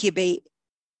to incubate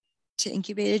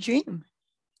a dream.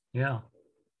 Yeah.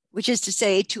 Which is to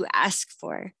say, to ask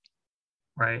for.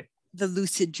 Right. The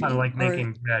lucid dream. Kind of like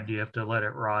making bed, you have to let it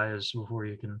rise before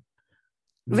you can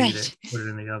knead it, put it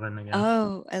in the oven again.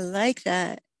 Oh, I like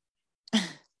that. I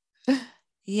guess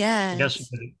you Yes.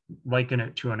 could liken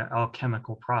it to an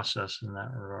alchemical process in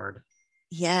that regard.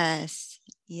 Yes.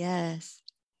 Yes.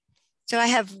 So I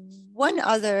have one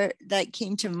other that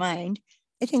came to mind.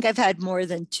 I think I've had more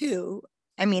than two.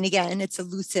 I mean, again, it's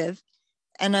elusive,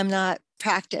 and I'm not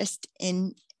practiced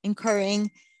in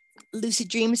incurring lucid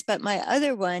dreams, but my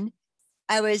other one,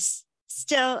 I was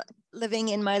still living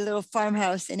in my little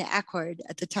farmhouse in Accord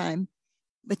at the time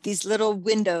with these little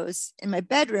windows in my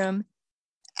bedroom.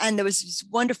 And there was these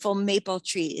wonderful maple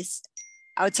trees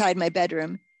outside my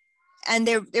bedroom. And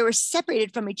they were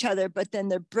separated from each other, but then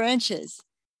their branches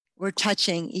were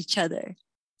touching each other.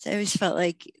 So I always felt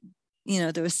like,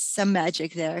 there was some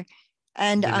magic there.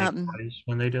 And Did they make noise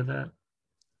when they did that?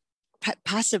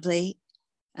 Possibly,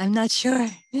 I'm not sure.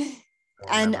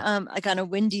 And like on a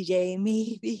windy day,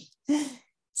 maybe.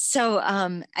 So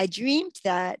I dreamed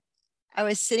that I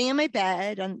was sitting in my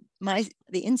bed on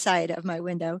the inside of my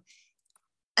window.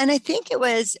 And I think it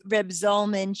was Reb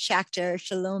Zalman Schachter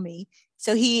Shalomi.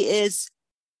 So he is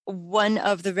one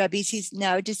of the Rebbes. He's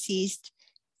now deceased,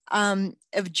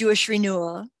 of Jewish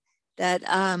renewal, that,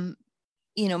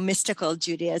 mystical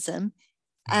Judaism.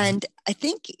 And I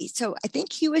think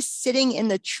he was sitting in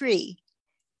the tree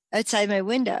outside my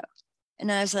window.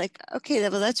 And I was like, okay,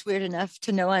 well, that's weird enough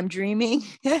to know I'm dreaming.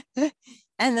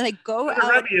 And then I go out.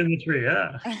 Rebbe in the tree,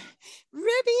 yeah.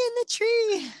 Rebbe in the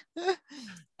tree.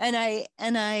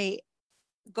 and I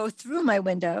go through my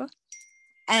window,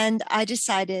 and I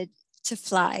decided to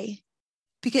fly,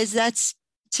 because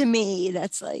to me,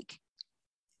 that's like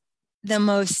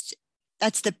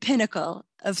that's the pinnacle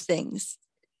of things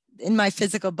in my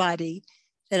physical body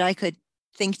that I could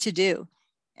think to do.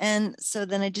 And so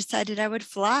then I decided I would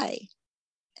fly.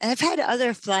 And I've had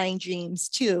other flying dreams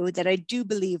too that I do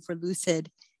believe were lucid.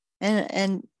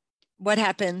 And what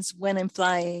happens when I'm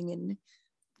flying, and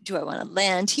do I want to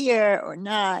land here or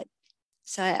not?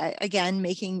 So I again,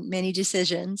 making many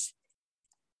decisions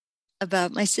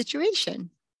about my situation.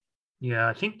 Yeah,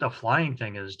 I think the flying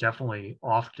thing is definitely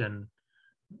often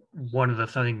one of the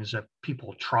things that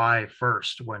people try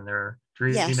first when they're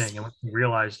dreaming. Yes. And when you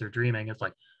realize they're dreaming, it's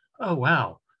like, oh,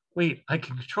 wow, wait, I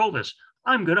can control this.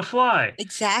 I'm going to fly.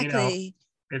 Exactly.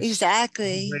 It's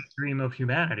exactly. a great dream of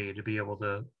humanity to be able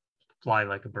to fly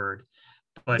like a bird.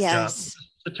 But yes.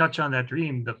 To touch on that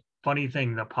dream, the funny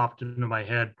thing that popped into my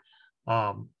head,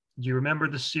 do you remember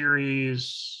the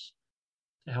series?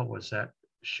 The hell was that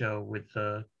show with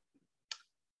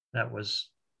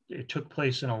it took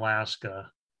place in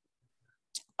Alaska.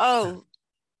 Oh.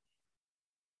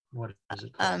 What is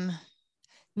it called?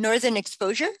 Northern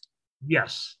Exposure?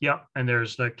 Yes. Yep. And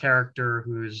there's the character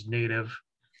who's native,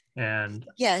 and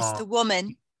yes, the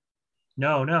woman.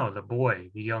 No, the boy,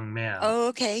 the young man. Oh,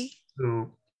 okay.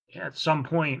 Who at some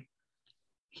point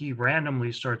he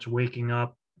randomly starts waking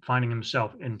up, finding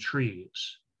himself in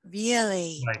trees.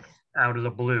 Really? Like out of the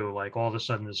blue, like all of a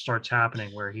sudden this starts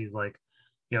happening where he like,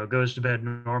 goes to bed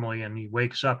normally and he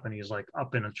wakes up and he's like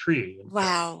up in a tree.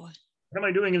 Wow. Like, what am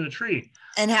I doing in the tree?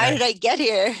 And how did I get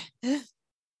here?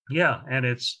 Yeah. And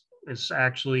it's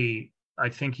actually, I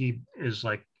think he is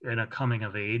like in a coming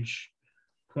of age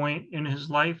point in his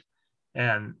life.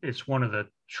 And it's one of the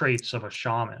traits of a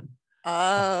shaman.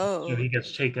 Oh. So he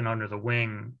gets taken under the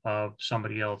wing of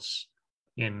somebody else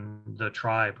in the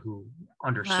tribe who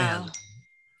understands. Wow.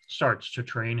 Starts to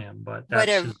train him, but that's what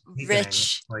a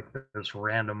rich, like this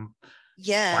random,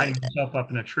 yeah, finding himself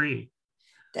up in a tree.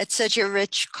 That's such a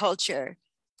rich culture,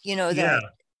 that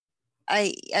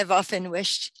I've often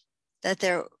wished that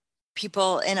there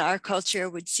people in our culture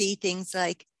would see things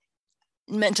like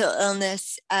mental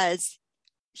illness as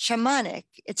shamanic.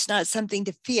 It's not something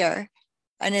to fear,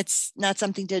 and it's not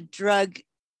something to drug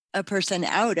a person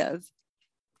out of.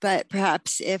 But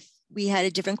perhaps if we had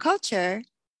a different culture,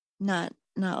 not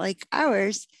like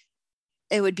ours,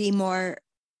 it would be more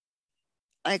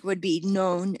like would be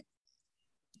known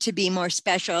to be more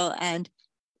special, and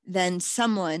then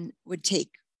someone would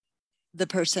take the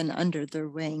person under their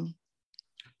wing.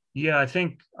 Yeah, I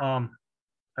think I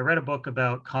read a book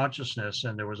about consciousness,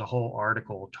 and there was a whole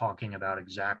article talking about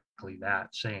exactly that,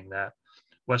 saying that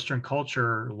Western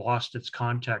culture lost its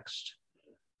context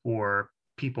for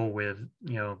people with,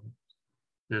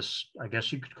 this, I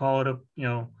guess you could call it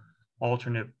a,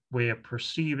 alternate way of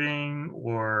perceiving,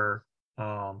 or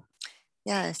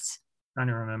yes, trying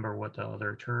to remember what the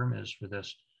other term is for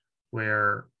this,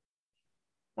 where,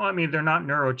 well, I mean, they're not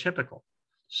neurotypical,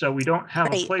 so we don't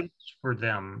have a place for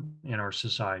them in our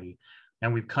society,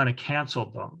 and we've kind of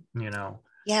canceled them,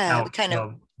 out kind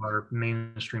of our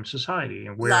mainstream society,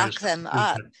 and lock them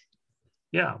up.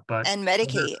 Yeah, but and other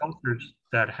medicate. cultures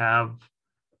that have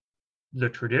the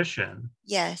tradition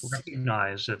Yes.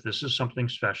 recognize that this is something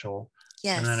special,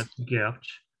 and then Yes. it's a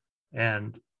gift,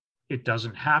 and it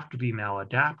doesn't have to be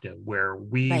maladaptive, where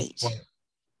we've Right. like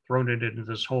thrown it into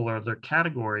this whole other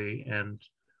category, and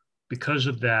because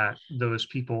of that, those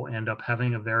people end up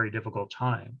having a very difficult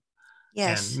time. And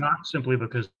Yes. not simply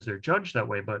because they're judged that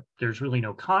way, but there's really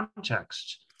no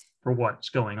context for what's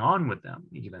going on with them.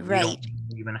 Even we don't Right.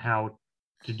 know even how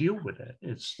to deal with it.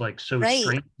 It's like so Right.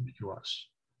 strange to us.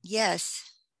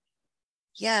 Yes.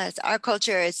 Yes. Our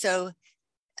culture is so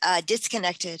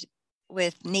disconnected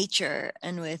with nature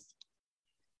and with,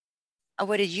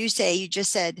 what did you say? You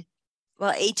just said,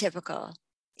 well, atypical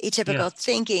Yeah,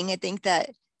 thinking. I think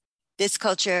that this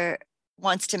culture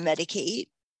wants to medicate,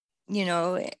 you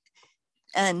know,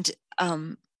 and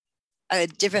a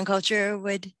different culture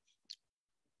would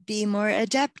be more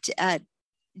adept at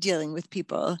dealing with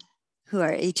people who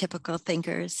are atypical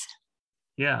thinkers.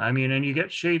 yeah. I mean, and you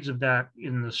get shades of that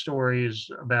in the stories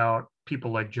about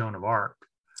people like Joan of Arc,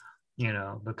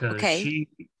 because Okay. she,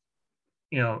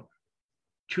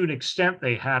 to an extent,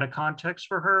 they had a context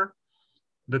for her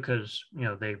because,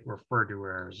 they refer to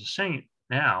her as a saint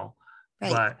now.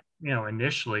 Right. But,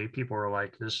 initially people were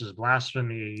like, this is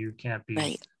blasphemy. You can't be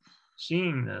Right.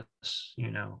 seeing this,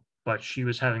 but she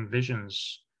was having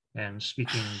visions and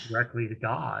speaking directly to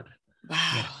God.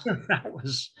 Wow. That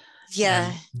was,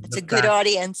 Yeah, and it's the a good fact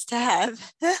audience to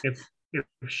have. if if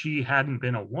she hadn't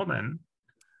been a woman,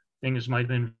 things might have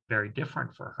been very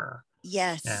different for her. And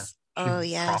Yes. she Oh,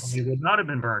 yes. probably would not have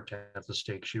been burnt at the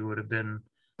stake. She would have been,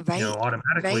 Right. Right.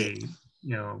 automatically,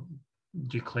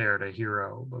 declared a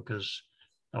hero because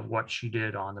of what she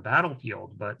did on the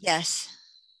battlefield. But, Yes.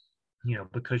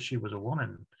 because she was a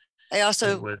woman, I it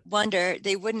also was, wonder,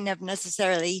 they wouldn't have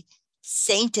necessarily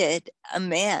sainted a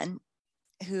man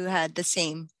who had the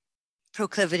same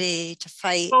proclivity to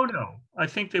fight. oh no, I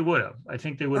think they would have. I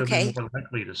think they would have been Okay. more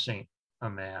likely to saint a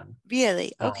man.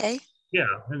 Really? Uh, Okay. yeah,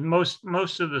 and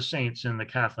most of the saints in the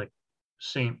Catholic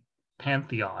saint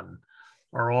pantheon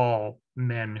are all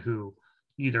men who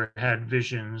either had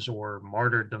visions or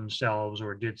martyred themselves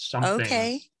or did something,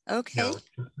 Okay. Okay.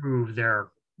 to prove their,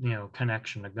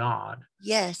 connection to God.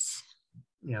 Yes.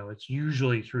 It's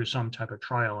usually through some type of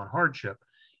trial and hardship.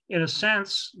 In a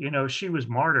sense, she was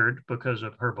martyred because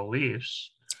of her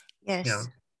beliefs, you know, Yes.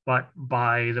 but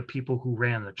by the people who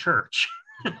ran the church.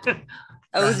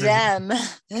 Oh, Rather than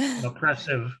them.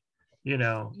 oppressive, it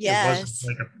wasn't Yes.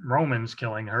 like a Romans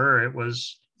killing her. It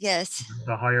was Yes.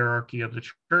 the hierarchy of the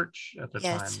church at the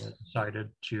time Yes. that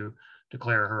decided to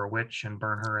declare her a witch and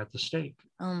burn her at the stake.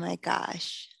 Oh my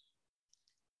gosh.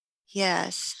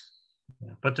 Yes.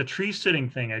 Yeah. But the tree sitting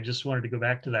thing, I just wanted to go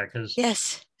back to that because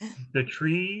Yes. the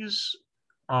trees,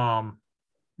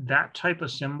 that type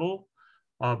of symbol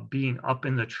of being up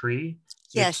in the tree,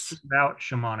 it's Yes. about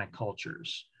shamanic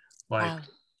cultures. Like Wow.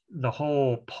 the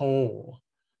whole pole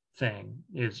thing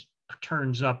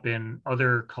turns up in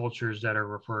other cultures that are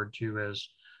referred to as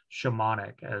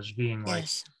shamanic, as being like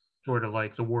Yes. sort of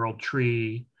like the world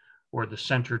tree or the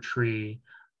center tree.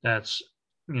 That's,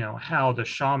 how the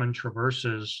shaman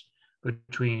traverses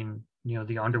between,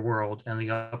 the underworld and the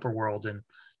upper world and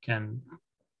can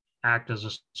act as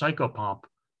a psychopomp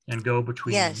and go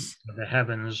between Yes. the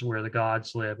heavens where the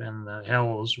gods live and the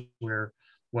hells where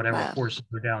whatever Wow. forces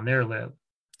are down there live.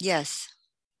 Yes.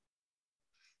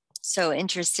 So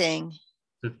interesting.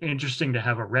 It's interesting to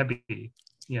have a Rebbe, I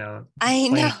know.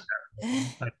 playing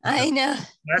that. I know.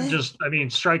 That just, I mean,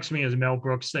 strikes me as a Mel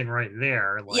Brooks thing right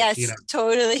there. Like, Yes,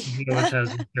 totally. he always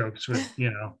has jokes with,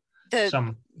 the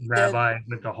some the rabbi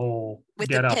with the whole with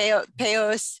the get up.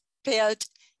 payout.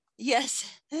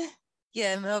 Yes.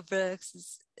 Yeah, Mel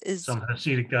Brooks is Some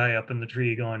Hasidic guy up in the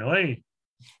tree going, "Oi,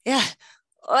 yeah.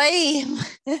 Oi.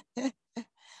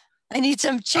 I need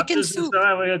some what chicken is this soup.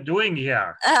 that we are doing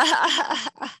here?"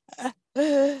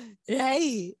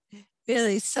 Right.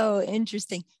 Really so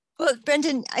interesting. Well,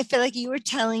 Brendan, I feel like you were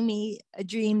telling me a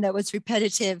dream that was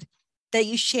repetitive that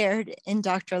you shared in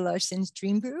Dr. Larson's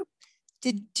dream group.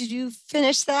 Did you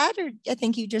finish that, or I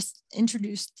think you just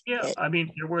introduced Yeah, it? I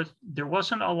mean, there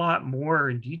wasn't a lot more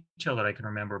in detail that I can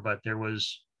remember, but there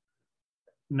was,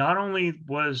 not only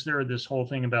was there this whole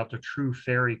thing about the true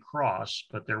Faerie cross,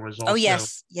 but there was Oh, also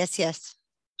yes, yes, yes.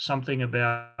 something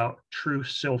about true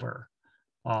silver,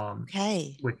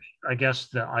 Okay. which I guess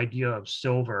the idea of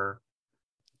silver,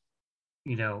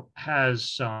 has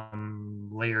some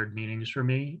layered meanings for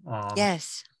me.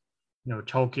 Yes,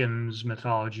 Tolkien's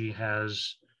mythology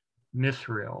has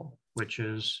mithril, which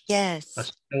is a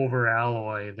yes. silver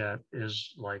alloy that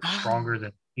is like Oh, stronger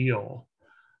than steel.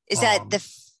 is that Um,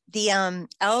 the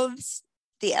elves,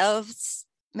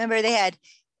 remember they had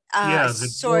The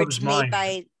swords dwarves made mine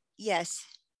by, yes.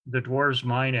 the dwarves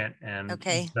mine it, and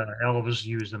Okay. the elves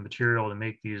use the material to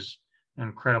make these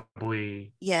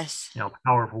incredibly, Yes.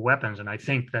 powerful weapons. And I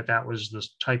think that was the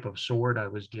type of sword I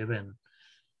was given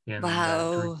in that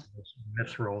dream, Wow.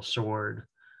 mithril sword,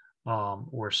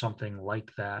 or something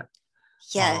like that.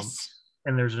 Yes.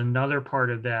 And there's another part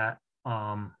of that.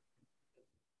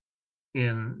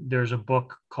 There's a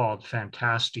book called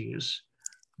Fantastes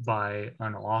by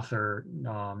an author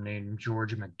named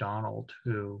George MacDonald,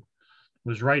 who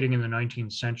was writing in the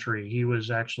 19th century. He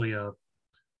was actually a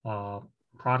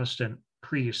Protestant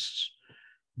priest,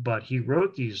 but he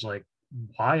wrote these like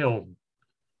wild,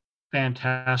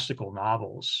 fantastical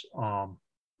novels,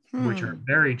 which are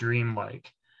very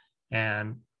dreamlike.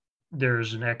 And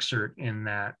there's an excerpt in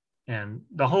that, and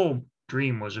the whole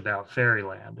dream was about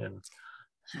fairyland. And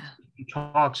he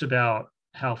talks about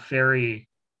how Faerie,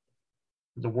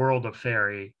 the world of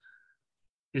Faerie,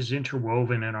 is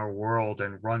interwoven in our world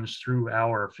and runs through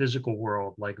our physical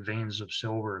world like veins of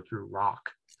silver through rock.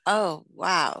 Oh,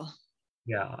 wow.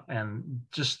 Yeah. And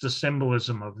just the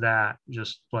symbolism of that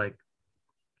just like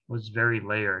was very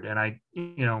layered. And I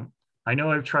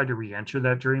know I've tried to re-enter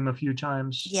that dream a few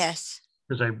times. Yes.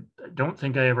 Because I don't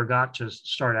think I ever got to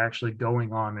start actually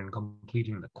going on and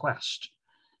completing the quest.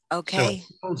 Okay. So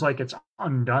it feels like it's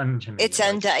undone to me. It's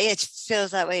undone. It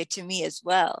feels that way to me as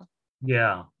well.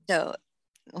 Yeah. So,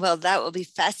 well, that will be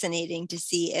fascinating to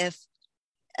see if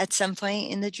at some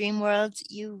point in the dream world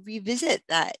you revisit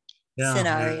that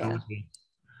scenario.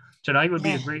 Tonight would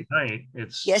be a great night.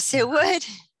 Yes, it would.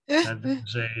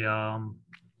 There's a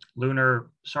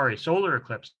solar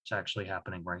eclipse actually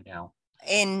happening right now.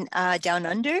 In down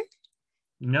under?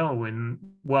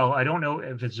 No, I don't know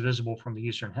if it's visible from the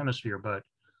Eastern Hemisphere, but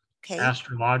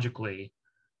astrologically,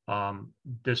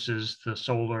 this is the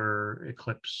solar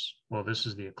eclipse. Well, this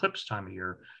is the eclipse time of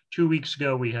year. 2 weeks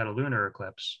ago, we had a lunar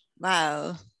eclipse.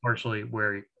 Wow. Partially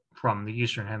where from the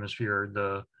Eastern Hemisphere,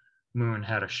 the moon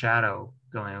had a shadow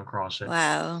going across it.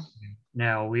 Wow.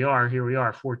 Now we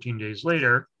are 14 days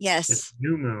later. Yes. It's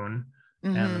new moon,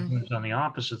 and the moon's on the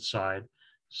opposite side.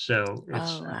 So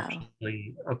it's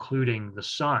actually occluding the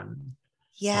sun.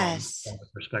 Yes. From the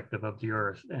perspective of the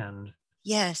earth. And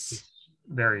yes, it's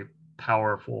very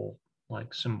powerful,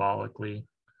 like symbolically.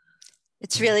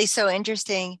 It's really so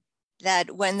interesting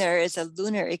that when there is a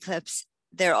lunar eclipse,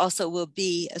 there also will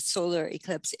be a solar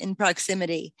eclipse in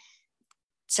proximity.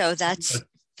 So that's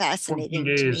fascinating 14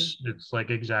 days, to me. It's like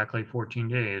exactly 14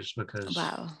 days because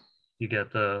you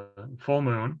get the full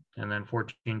moon, and then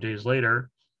 14 days later,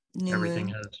 everything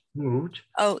has moved.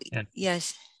 Oh,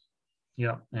 yes.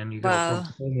 Yeah, and you go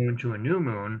from full moon to a new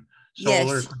moon.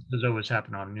 Solar eclipses always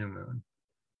happen on new moon.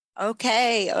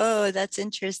 Okay. Oh, that's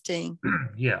interesting.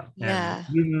 Yeah. And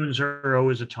new moons are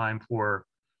always a time for,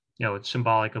 it's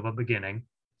symbolic of a beginning.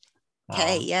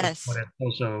 Okay, yes. But it's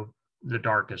also the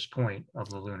darkest point of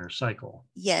the lunar cycle.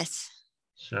 Yes.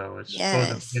 So it's both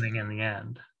the beginning and the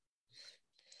end.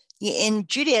 In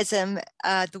Judaism,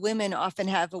 the women often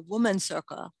have a woman's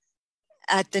circle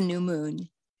at the new moon.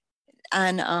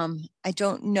 And I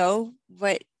don't know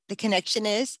what the connection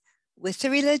is with the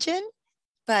religion,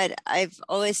 but I've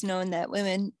always known that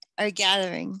women are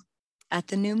gathering at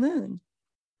the new moon.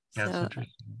 That's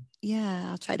interesting. Yeah,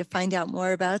 I'll try to find out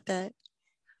more about that.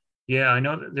 Yeah, I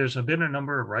know that there's been a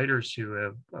number of writers who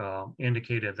have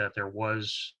indicated that there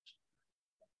was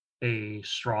a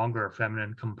stronger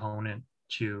feminine component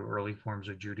to early forms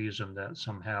of Judaism that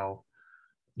somehow,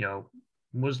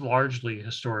 was largely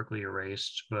historically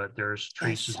erased, but there's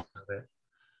traces of it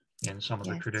in some of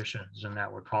the traditions, and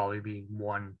that would probably be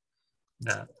one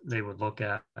that they would look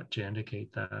at to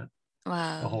indicate that.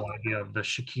 Wow. The whole idea of the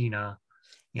Shekinah,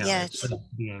 itself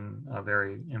being a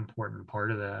very important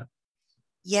part of that.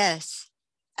 Yes.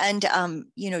 And,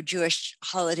 Jewish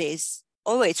holidays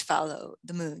always follow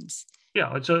the moons.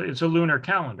 Yeah, it's a lunar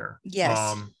calendar.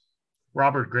 Yes.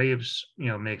 Robert Graves,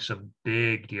 makes a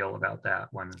big deal about that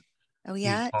when he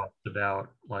talks about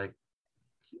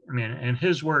and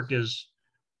his work is,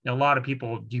 a lot of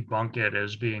people debunk it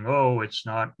as being, it's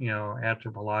not,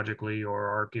 anthropologically or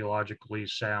archaeologically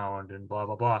sound and blah,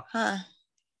 blah, blah. Huh.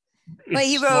 But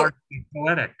he wrote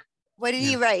poetic. What did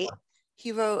he write?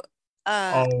 He wrote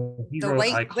the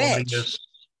White Witch.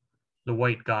 The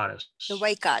White Goddess. The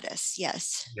White Goddess,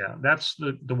 yes. Yeah, that's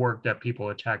the work that people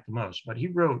attack the most. But he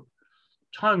wrote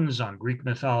tons on Greek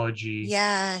mythology.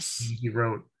 Yes. He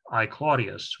wrote I,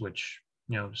 Claudius, which,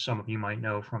 some of you might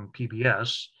know from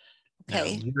PBS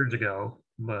years ago,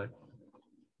 but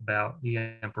about the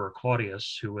Emperor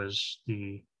Claudius, who was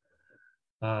the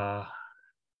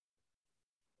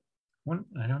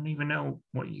I don't even know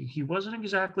he wasn't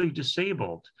exactly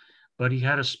disabled, but he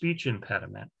had a speech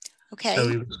impediment. Okay. So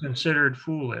he was considered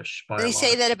foolish by they a lot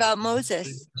say of that people. about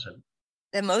Moses,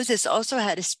 that Moses also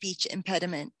had a speech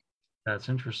impediment. That's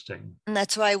interesting. And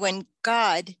that's why when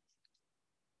God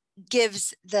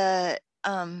gives the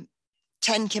 10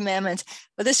 commandments,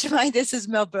 well, this is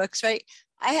Mel Brooks, right?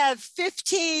 I have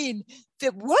 15.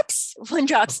 Whoops, one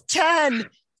drops 10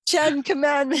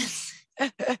 commandments.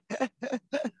 Yeah,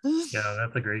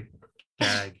 that's a great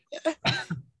gag.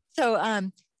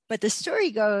 So, but the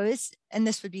story goes, and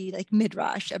this would be like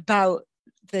midrash about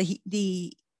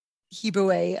the Hebrew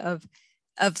way of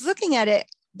looking at it,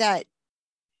 that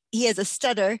he has a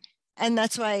stutter, and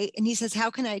that's why. And he says, "How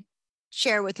can I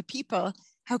share with the people?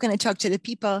 How can I talk to the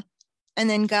people?" And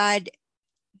then God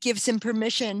gives him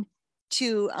permission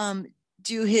to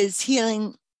do his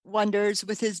healing wonders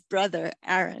with his brother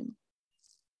Aaron.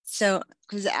 So,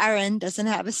 because Aaron doesn't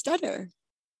have a stutter.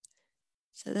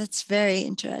 So that's very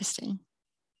interesting.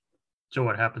 So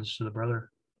what happens to the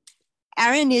brother?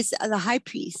 Aaron is the high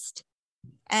priest,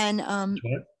 and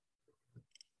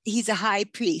he's a high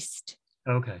priest.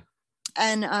 Okay.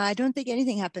 And I don't think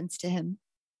anything happens to him.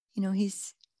 You know,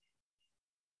 he's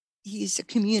a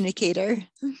communicator.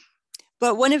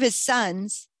 But one of his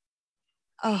sons,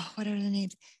 oh, what are the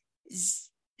names?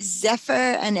 Zephyr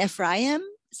and Ephraim,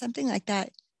 something like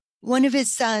that. One of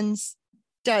his sons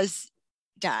does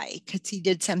die because he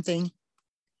did something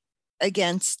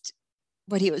against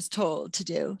what he was told to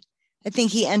do. I think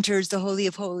he enters the Holy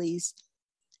of Holies,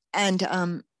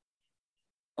 and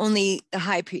only the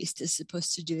high priest is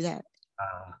supposed to do that.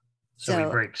 So he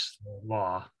breaks the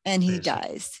law. And he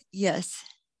dies. Yes.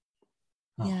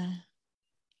 Oh. Yeah.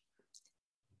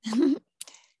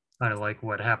 Kind of like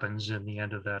what happens in the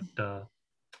end of that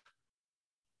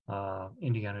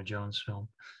Indiana Jones film.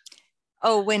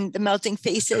 Oh, when the melting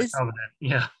faces.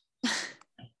 Yeah.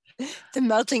 The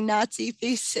melting Nazi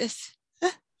faces.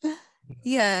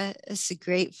 Yeah, it's a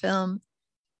great film.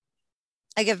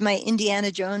 I have my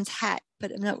Indiana Jones hat,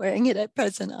 but I'm not wearing it at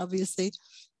present, obviously.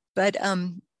 But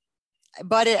I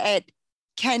bought it at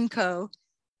Kenco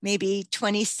maybe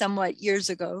 20 somewhat years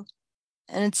ago.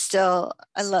 And it's still,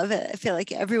 I love it. I feel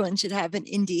like everyone should have an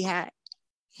Indy hat.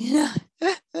 Yeah.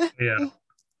 Yeah.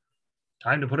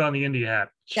 Time to put on the Indy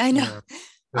hat. I know.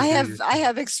 I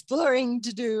have exploring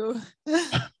to do.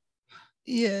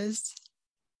 Yes.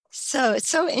 So it's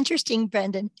so interesting,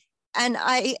 Brendan. And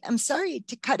I am sorry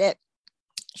to cut it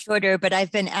shorter, but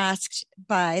I've been asked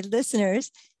by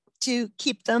listeners to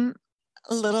keep them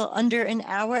a little under an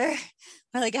hour,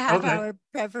 or like a half hour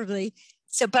preferably.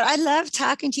 So, but I love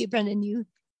talking to you, Brendan.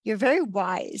 You're very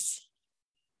wise.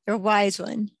 You're a wise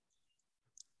one.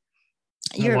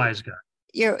 You're a wise guy.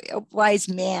 You're a wise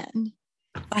man.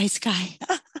 Wise guy.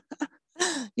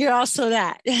 You're also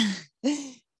that.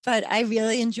 But I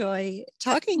really enjoy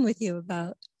talking with you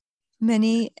about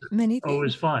many things.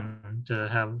 Always fun to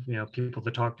have people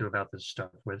to talk to about this stuff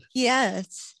with.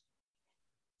 Yes.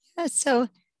 Yeah, so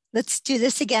let's do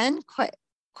this again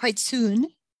quite soon.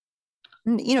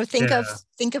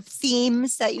 Think of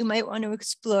themes that you might want to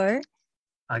explore.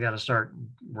 I got to start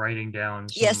writing down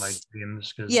some of my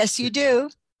dreams. Yes, you do.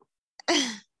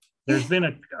 There's been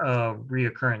a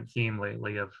reoccurring theme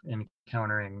lately of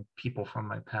encountering people from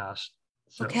my past.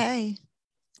 So. Okay.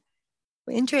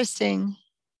 Interesting.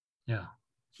 Yeah.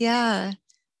 Yeah.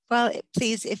 Well,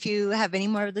 please, if you have any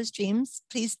more of those dreams,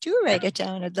 please do write it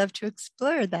down. I'd love to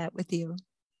explore that with you.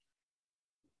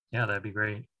 Yeah, that'd be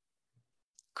great.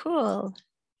 Cool.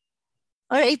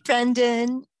 All right,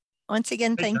 Brendan. Once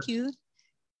again, thank you.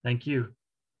 Thank you.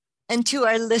 And to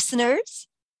our listeners,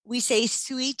 we say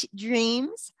sweet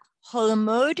dreams.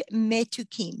 Holomod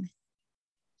metukim.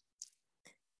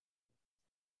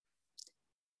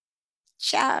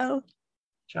 Ciao.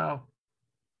 Ciao.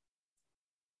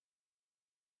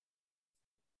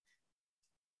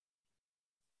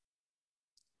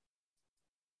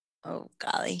 Oh,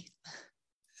 golly.